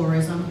medical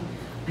tourism.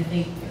 I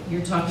think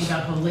you're talking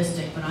about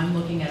holistic, but I'm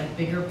looking at a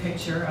bigger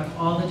picture of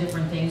all the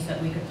different things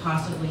that we could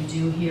possibly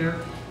do here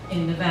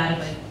in Nevada,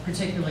 but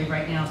particularly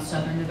right now in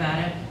Southern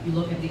Nevada. You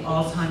look at the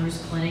Alzheimer's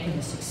clinic and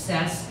the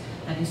success,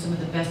 having some of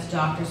the best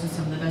doctors and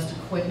some of the best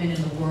equipment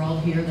in the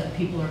world here, that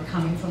people are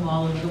coming from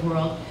all over the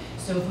world.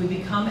 So if we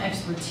become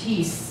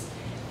expertise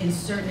in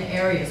certain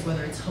areas,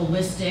 whether it's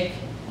holistic,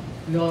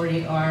 we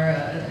already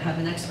have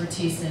an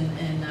expertise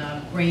in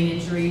brain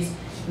injuries.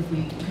 If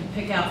we could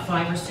pick out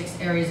 5 or 6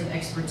 areas of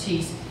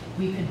expertise,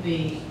 we could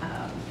be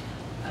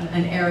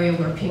an area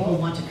where people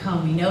want to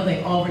come. We know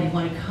they already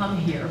want to come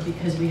here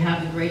because we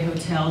have the great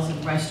hotels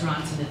and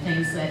restaurants and the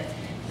things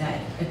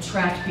that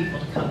attract people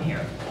to come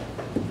here.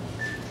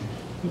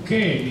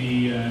 Okay,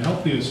 the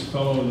healthiest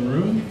fellow in the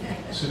room,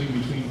 sitting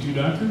between 2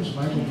 doctors,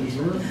 Michael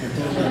Mazur, will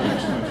pose our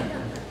next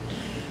question.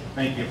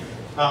 Thank you.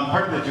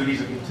 Part of the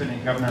duties of the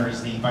Lieutenant Governor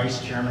is the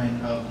Vice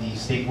Chairman of the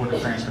State Board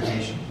of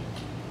Transportation.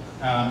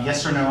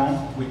 Yes or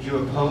no, would you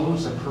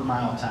oppose a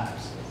per-mile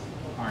tax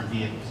on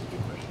vehicles?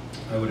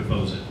 I would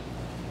oppose it.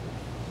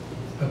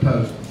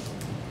 Opposed.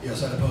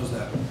 Yes, I oppose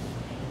that.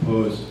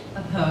 Opposed.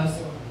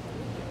 Opposed.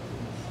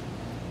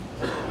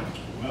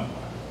 Well,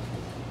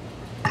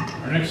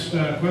 our next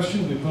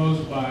question will be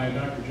posed by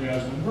Dr.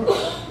 Jasmine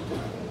Brooks.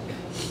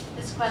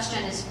 This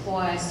question is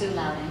for Sue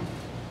Lowden.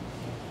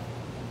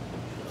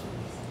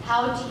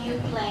 How do you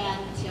plan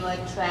to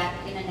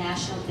attract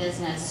international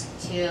business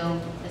to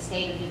the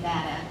state of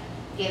Nevada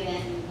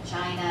given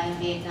China and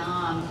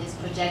Vietnam is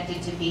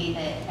projected to be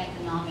the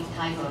economic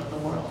tiger of the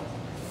world?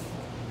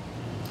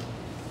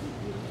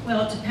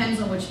 Well, it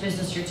depends on which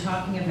business you're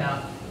talking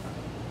about.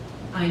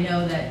 I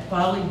know that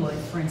Bollywood,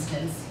 for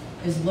instance,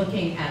 is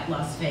looking at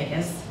Las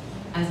Vegas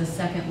as a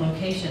second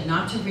location,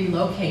 not to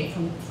relocate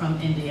from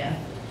India,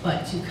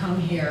 but to come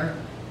here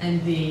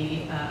and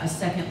be a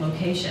second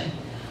location.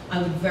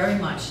 I would very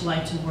much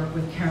like to work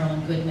with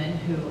Carolyn Goodman,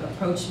 who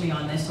approached me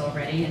on this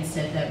already and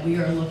said that we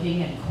are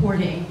looking and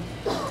courting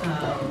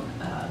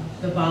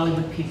the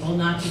Bollywood people,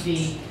 not to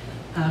be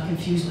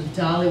confused with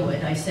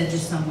Dollywood. I said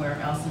this somewhere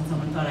else and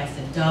someone thought I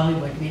said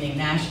Dollywood, meaning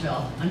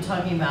Nashville. I'm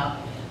talking about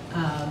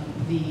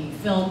the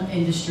film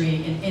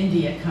industry in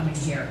India coming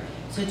here.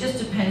 So it just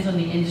depends on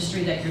the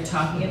industry that you're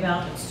talking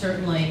about, but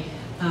certainly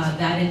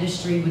that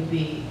industry would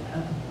be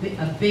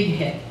a big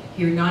hit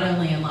here, not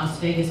only in Las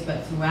Vegas,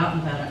 but throughout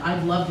Nevada.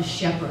 I'd love to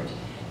shepherd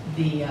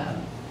the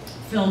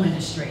film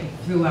industry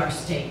through our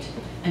state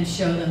and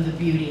show them the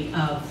beauty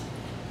of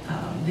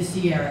the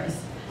Sierras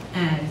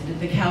and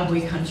the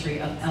cowboy country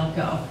of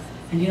Elko.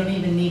 And you don't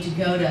even need to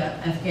go to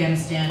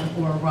Afghanistan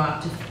or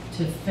Iraq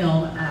to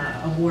film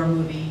a war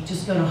movie.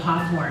 Just go to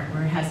Hawthorne,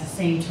 where it has the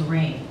same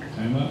terrain.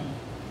 Time up.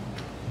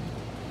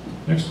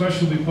 Next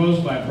question will be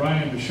posed by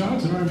Brian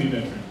Bashad, an Army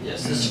veteran.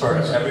 Yes, this is for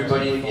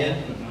everybody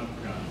again.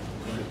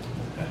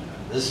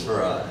 This is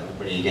for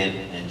everybody again,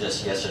 and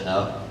just yes or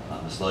no.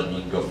 Ms. Lowden,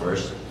 you can go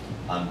first.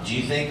 Do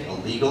you think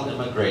illegal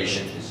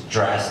immigration is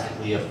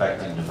drastically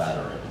affecting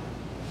Nevada right now?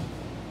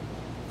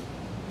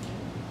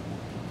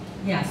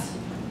 Yes.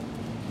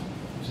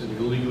 You said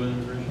illegal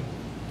immigration?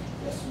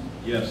 Yes.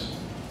 Yes.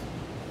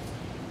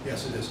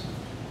 Yes, it is.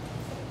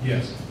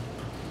 Yes.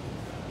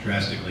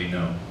 Drastically,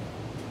 no.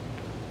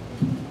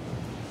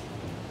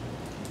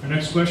 Our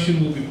next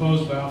question will be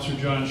posed by Officer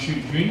John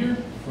Shute Jr.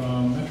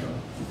 from Metro.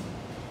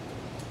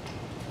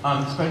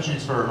 This question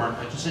is for Mark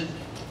Hutchison.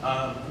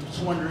 I'm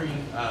just wondering,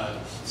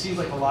 it seems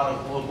like a lot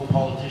of local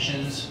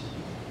politicians,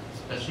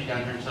 especially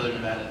down here in Southern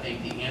Nevada,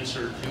 think the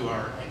answer to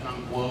our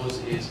economic woes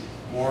is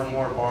more and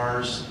more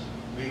bars,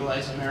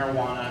 legalizing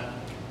marijuana,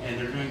 and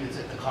they're doing this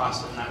at the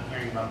cost of not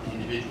caring about the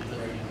individuals that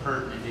are being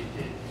hurt and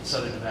addicted in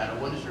Southern Nevada.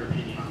 What is your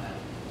opinion on that?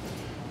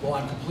 Well,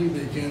 I'm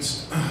completely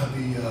against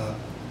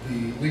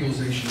the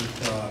legalization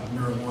of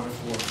marijuana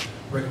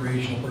for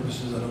recreational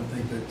purposes. I don't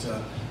think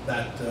that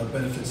that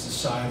benefits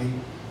society.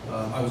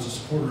 I was a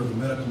supporter of the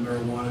medical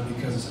marijuana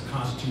because it's a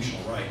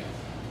constitutional right.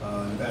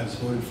 Nevada's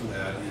voted for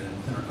that, and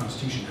within our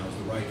Constitution now is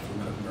the right for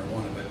medical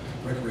marijuana, but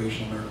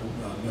recreational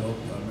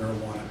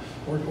marijuana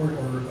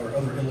or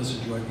other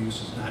illicit drug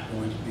use is not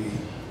going to be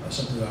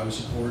something that I would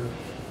support.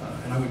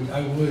 And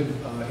I would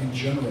in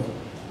general,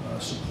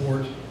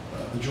 support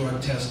the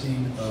drug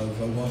testing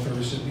of welfare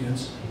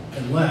recipients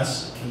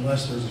unless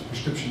there's a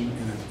prescription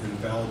and a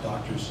valid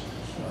doctor's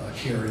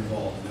care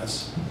involved. And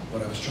that's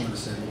what I was trying to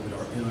say a little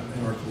bit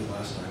inartfully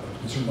last time. I'm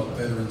concerned about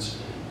veterans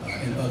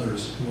and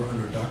others who are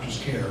under a doctor's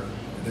care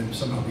and then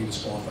somehow be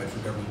disqualified for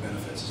government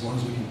benefits. As long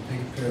as we can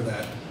take care of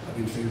that, I'd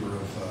be in favor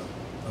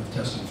of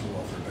testing for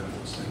welfare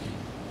benefits. Thank you.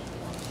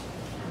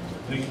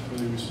 Thank you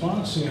for the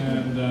response.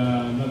 And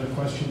another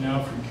question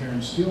now from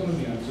Karen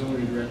Steelman, the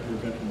Auxiliary Director of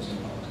Veterans and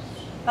Politics.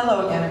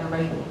 Hello again,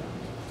 everybody.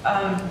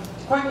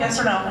 Quick yes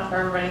or no for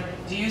everybody.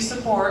 Do you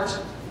support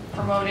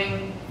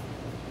promoting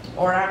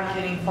or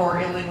advocating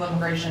for illegal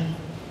immigration?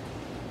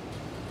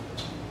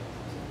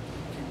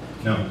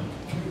 No.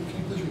 Can you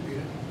please repeat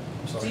it?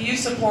 I'm sorry. Do you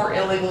support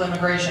illegal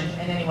immigration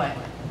in any way?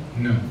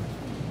 No.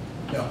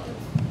 No.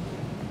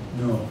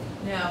 No.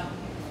 No.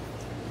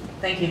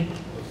 Thank you.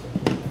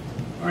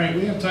 All right,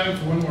 we have time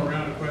for one more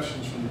round of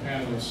questions from the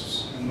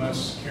panelists,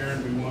 unless,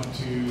 Karen, we want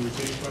to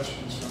take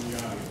questions from the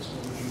audience.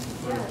 What would you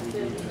prefer if we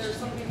do this? There's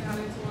something in the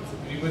audience who wants to.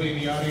 Anybody in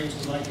the audience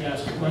would like to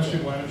ask a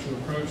question, why don't you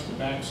approach the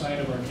back side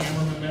of our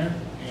cameraman there?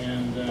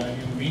 And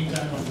in the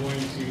meantime, I'm going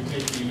to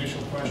take the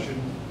initial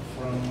question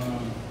from,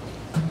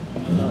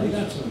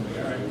 that's somebody.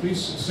 All right,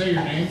 please say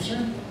your name,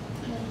 sir.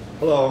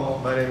 Hello,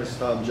 my name is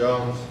Tom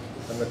Jones.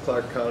 I'm the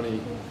Clark County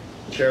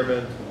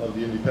Chairman of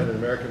the Independent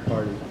American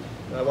Party.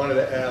 And I wanted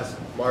to ask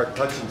Mark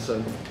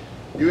Hutchison,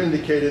 you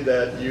indicated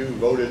that you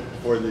voted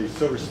for the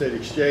Silver State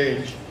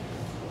Exchange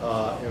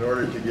in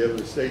order to give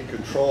the state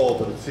control,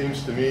 but it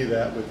seems to me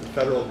that with the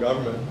federal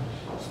government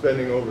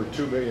spending over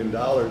 $2 million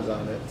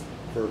on it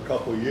for a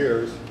couple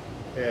years,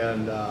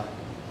 and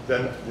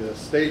then the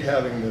state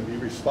having to be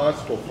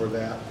responsible for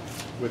that,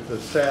 with the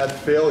sad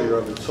failure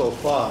of it so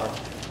far,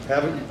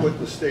 haven't you put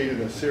the state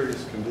in a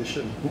serious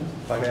condition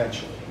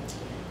financially?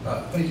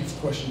 Thank you for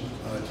the question,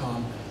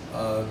 Tom.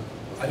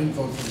 I didn't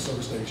vote for the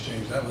Silver State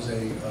Exchange. That was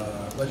a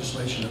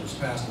legislation that was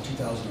passed in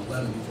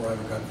 2011 before I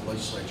ever got to the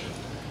legislature.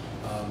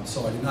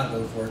 So I did not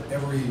vote for it.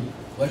 Every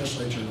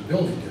legislature in the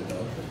building did,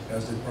 though,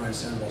 as did Brian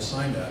Sandoval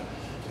signed that.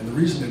 And the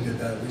reason they did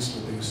that, at least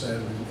what they said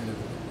and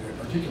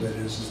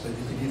articulated, is that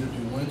you could either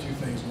do one of two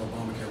things when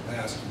Obamacare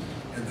passed,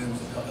 and then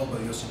was held by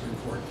the U.S. Supreme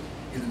Court.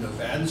 Either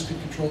Nevadans could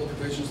control the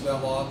provisions of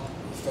that law,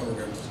 or the federal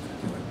government was going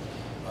to do it.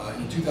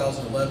 In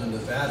 2011,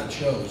 Nevada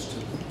chose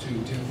to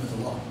implement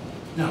the law.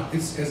 Now,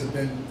 has it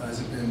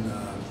been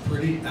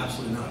pretty?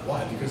 Absolutely not.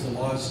 Why? Because the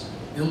law is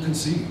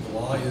ill-conceived. The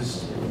law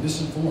is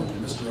misinformed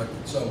and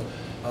misdirected. So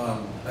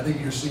I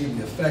think you're seeing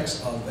the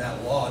effects of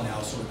that law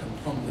now sort of come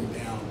crumbling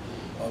down.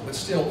 But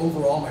still,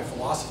 overall, my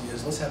philosophy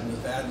is let's have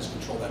Nevadans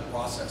control that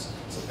process.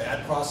 It's a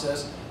bad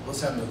process.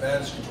 Let's have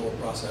Nevadans control the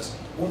process,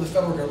 or the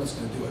federal government's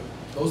going to do it.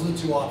 Those are the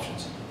two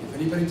options. If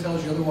anybody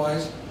tells you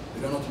otherwise,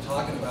 they don't know what they're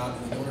talking about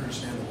and they don't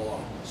understand the law.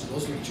 So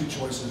those are the two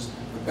choices.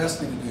 The best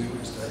thing to do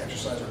is to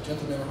exercise our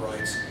 10th Amendment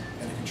rights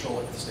and to control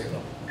it at the state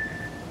level.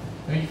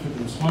 Thank you for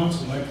the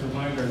response. I'd like to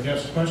remind our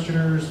guest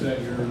questioners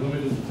that you're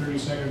limited to 30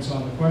 seconds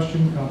on the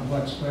question.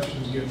 Complex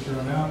questions get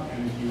thrown out,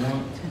 and if you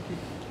want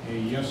a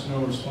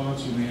yes/no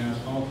response, you may ask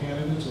all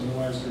candidates.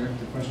 Otherwise, direct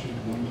the question to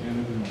one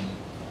candidate only.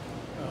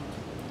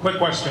 Quick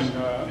question.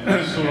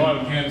 Sue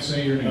Lowden, can't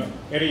say your name.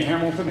 Eddie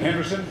Hamilton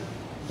Henderson,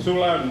 Sue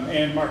Lowden,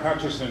 and Mark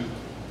Hutchison.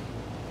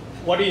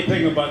 What do you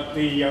think about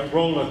the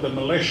role of the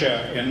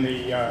militia in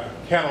the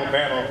cattle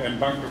battle in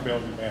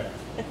Bunkerville, Nevada?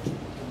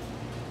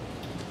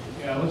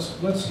 Yeah,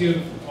 let's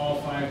give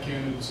all 5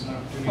 candidates an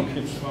opportunity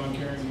to respond.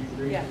 Karen, you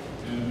agree? Yeah.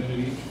 In a minute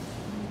each.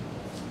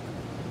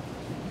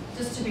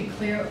 Just to be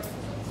clear,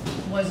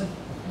 what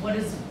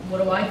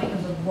do I think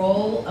of the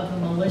role of the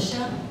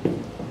militia?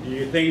 Do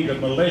you think the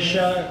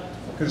militia,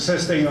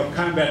 consisting of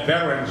combat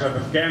veterans of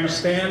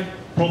Afghanistan,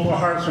 Purple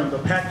Hearts from the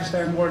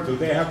Pakistan War, do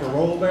they have a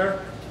role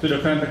there to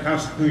defend the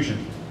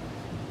Constitution?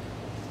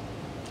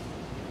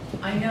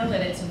 I know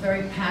that it's a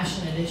very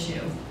passionate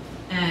issue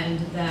and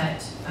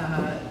that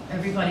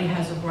everybody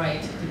has a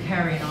right to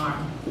carry an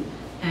arm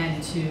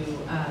and to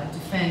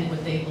defend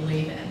what they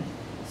believe in.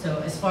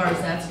 So as far as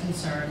that's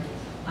concerned,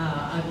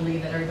 I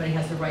believe that everybody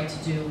has the right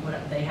to do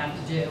what they have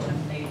to do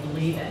and they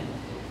believe in.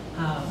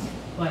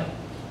 But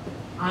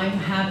I'm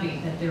happy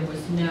that there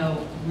was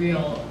no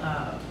real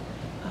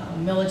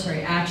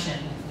military action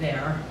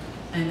there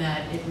and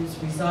that it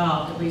was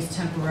resolved, at least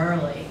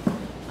temporarily,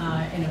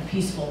 in a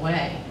peaceful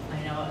way.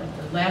 I know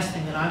the last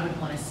thing that I would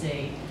want to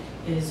see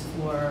is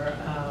for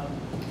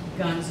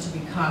guns to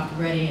be cocked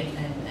ready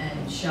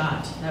and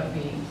shot. That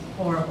would be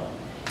horrible.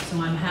 So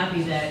I'm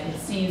happy that it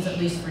seems, at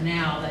least for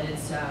now, that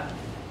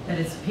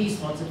it's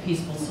peaceful. It's a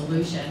peaceful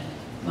solution.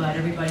 But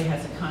everybody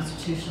has a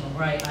constitutional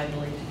right, I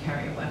believe, to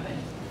carry a weapon.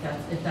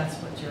 If that's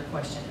what your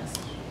question is.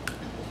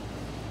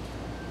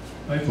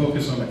 I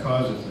focus on the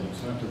cause of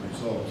things, not the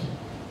result.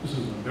 This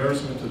is an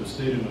embarrassment to the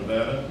state of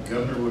Nevada. The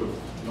governor would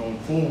have known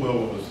full well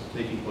what was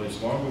taking place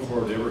long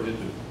before it ever hit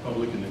the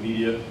public and the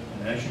media,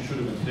 and action should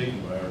have been taken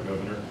by our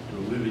governor to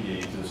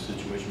alleviate this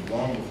situation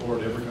long before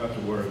it ever got to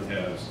where it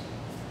has.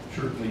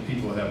 Certainly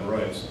people have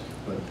rights,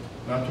 but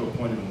not to a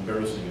point of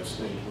embarrassing a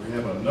state. We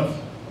have enough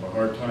of a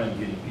hard time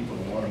getting people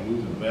to want to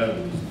move to Nevada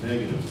with these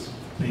negative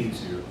things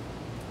here.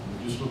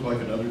 We just look like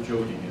another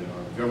joke again.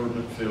 Our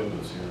government failed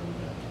us here in Nevada.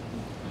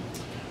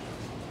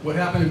 What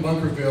happened in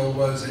Bunkerville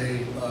was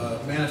a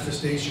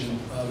manifestation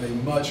of a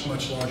much,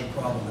 much larger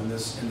problem in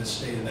this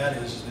state, and that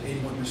is that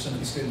 81% of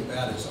the state of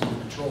Nevada is under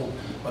control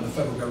by the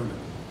federal government.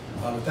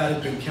 If that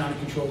had been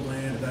county-controlled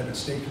land, if that had been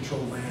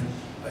state-controlled land,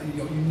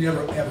 you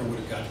never ever would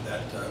have got to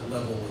that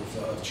level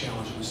of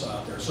challenge that we saw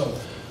out there. So,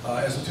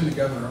 as Lieutenant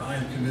Governor, I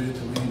am committed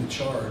to leading the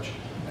charge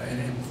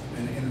and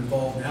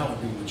involved now in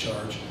leading the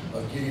charge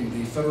of getting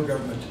the federal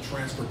government to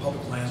transfer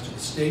public lands to the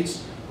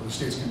states, where the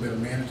states can better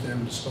manage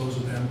them, dispose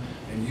of them,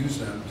 and use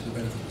them to the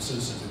benefit of the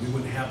citizens. And we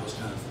wouldn't have those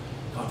kind of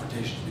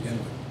confrontations to begin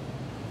with.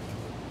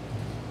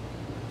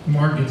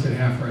 Mark gets it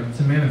half right. It's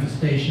a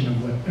manifestation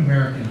of what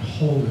America in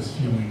whole is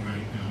feeling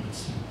right now.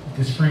 It's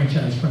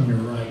disfranchised from your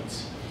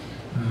rights,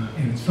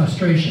 and it's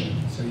frustration.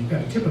 So you've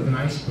got a tip of an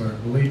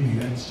iceberg. Believe me,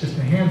 that's just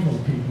a handful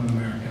of people in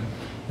America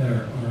that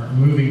are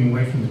moving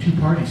away from the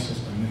two-party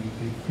system.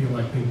 They feel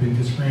like they've been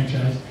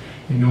disfranchised.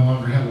 They no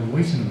longer have a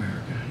voice in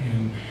America.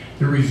 And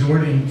they're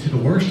resorting to the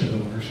worst of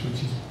the worst,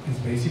 which is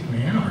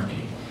basically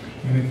anarchy.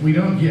 And if we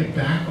don't get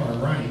back our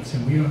rights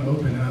and we don't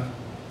open up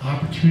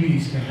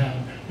opportunities to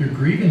have your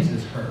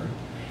grievances heard,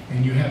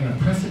 and you have an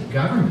oppressive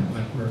government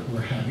like we're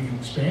having, an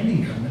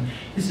expanding government,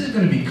 this is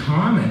going to be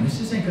common.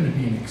 This isn't going to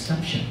be an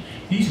exception.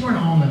 These weren't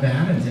all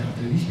Nevadans out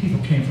there. These people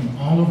came from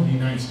all over the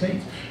United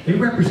States. They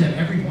represent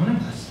every one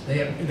of us.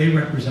 They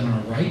represent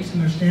our rights,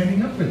 and they're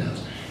standing up for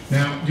those.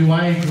 Now, do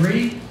I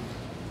agree?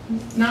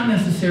 Not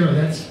necessarily.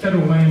 That's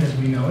federal land as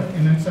we know it,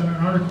 and that's under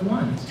Article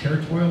 1. It's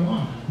territorial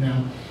law.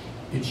 Now,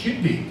 it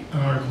should be an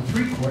Article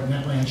 3 court, and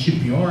that land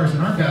should be ours,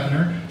 and our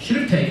governor should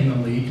have taken the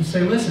lead to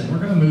say, listen, we're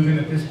going to move in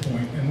at this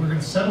point, and we're going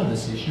to settle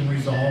this issue and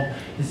resolve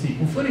this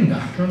equal footing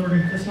doctrine. We're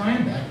going to get this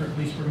land back, or at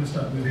least we're going to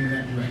start moving in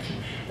that direction.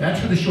 That's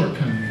where the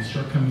shortcoming is,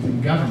 shortcomings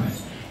in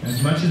government. And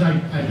as much as I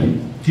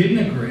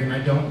didn't agree, and I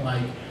don't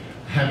like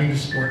having to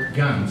support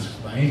guns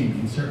by any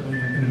means, certainly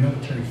in a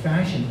military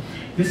fashion,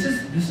 this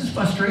is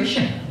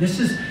frustration. This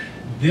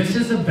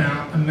is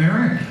about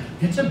America.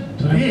 It's a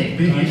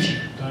big issue.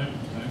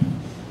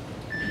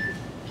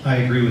 I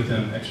agree with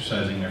them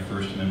exercising their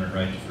First Amendment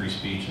right to free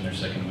speech and their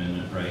Second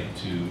Amendment right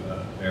to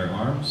bear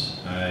arms.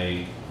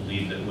 I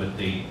believe that what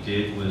they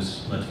did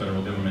was let the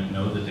federal government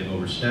know that they've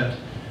overstepped,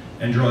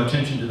 and draw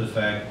attention to the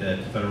fact that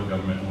the federal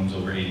government owns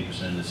over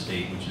 80% of the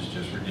state, which is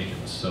just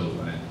ridiculous. So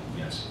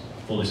yes,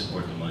 fully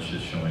support the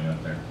militias showing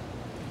up there.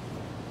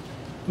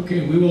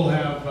 Okay, we will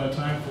have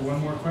time for one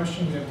more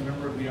question. We have a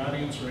member of the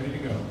audience ready to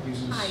go.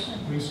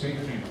 Please state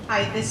your name.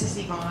 Hi, this is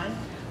Yvonne.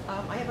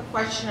 I have a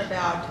question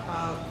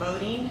about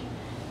voting.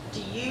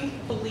 Do you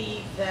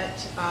believe that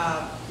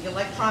the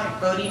electronic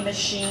voting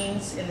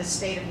machines in the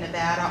state of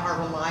Nevada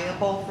are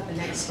reliable for the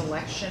next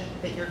election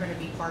that you're going to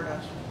be part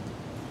of?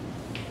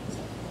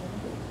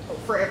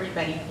 For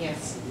everybody,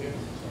 yes.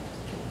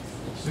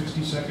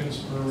 60 seconds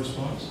per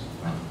response.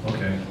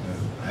 Okay,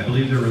 I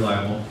believe they're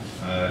reliable.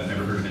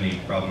 Never heard of any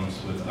problems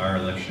with our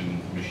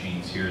election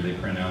machines here. They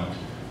print out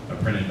a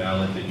printed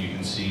ballot that you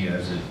can see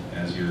as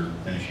you're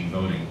finishing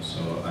voting.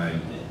 So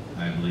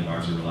I believe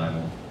ours are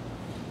reliable.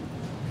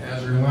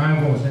 As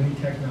reliable as any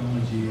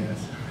technology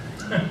is.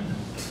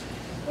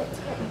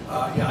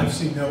 Yeah, I've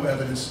seen no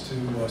evidence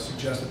to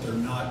suggest that they're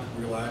not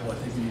reliable. I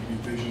think we need to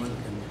be vigilant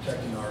in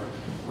protecting our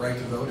right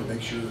to vote and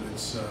make sure that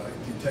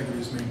the integrity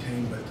is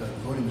maintained. But the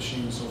voting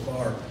machines so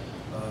far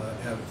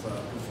have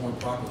performed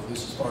properly.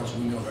 This, as far as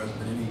we know, there hasn't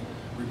been any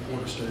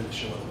report or study to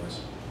show otherwise.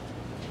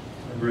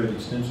 I've read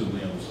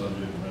extensively on the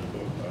subject and read a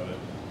book about it.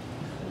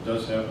 It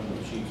does happen.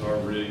 The machines are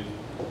rigged,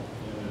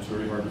 and it's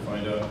very hard to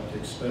find out. It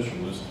takes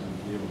specialists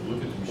to be able to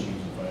look at the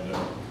machines and find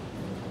out.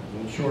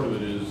 The short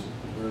of it is,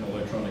 we're in an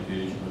electronic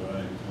age, but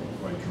I don't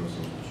quite trust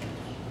those machines.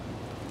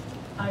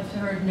 I've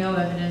heard no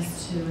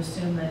evidence to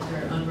assume that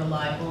they're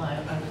unreliable. I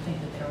would think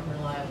that they're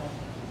reliable.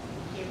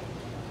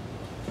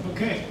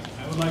 Okay,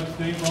 I would like to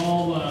thank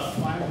all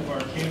 5 of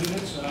our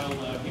candidates.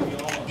 I'll give you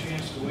all a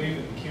chance to wave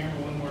at the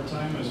camera one more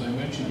time as I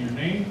mention your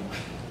name.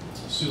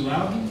 Sue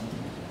Lowden,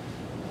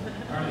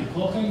 Harley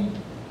Kulkin,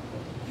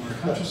 Mark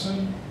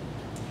Hutchison,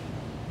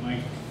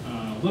 Mike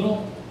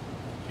Little,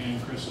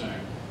 and Chris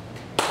Dyer.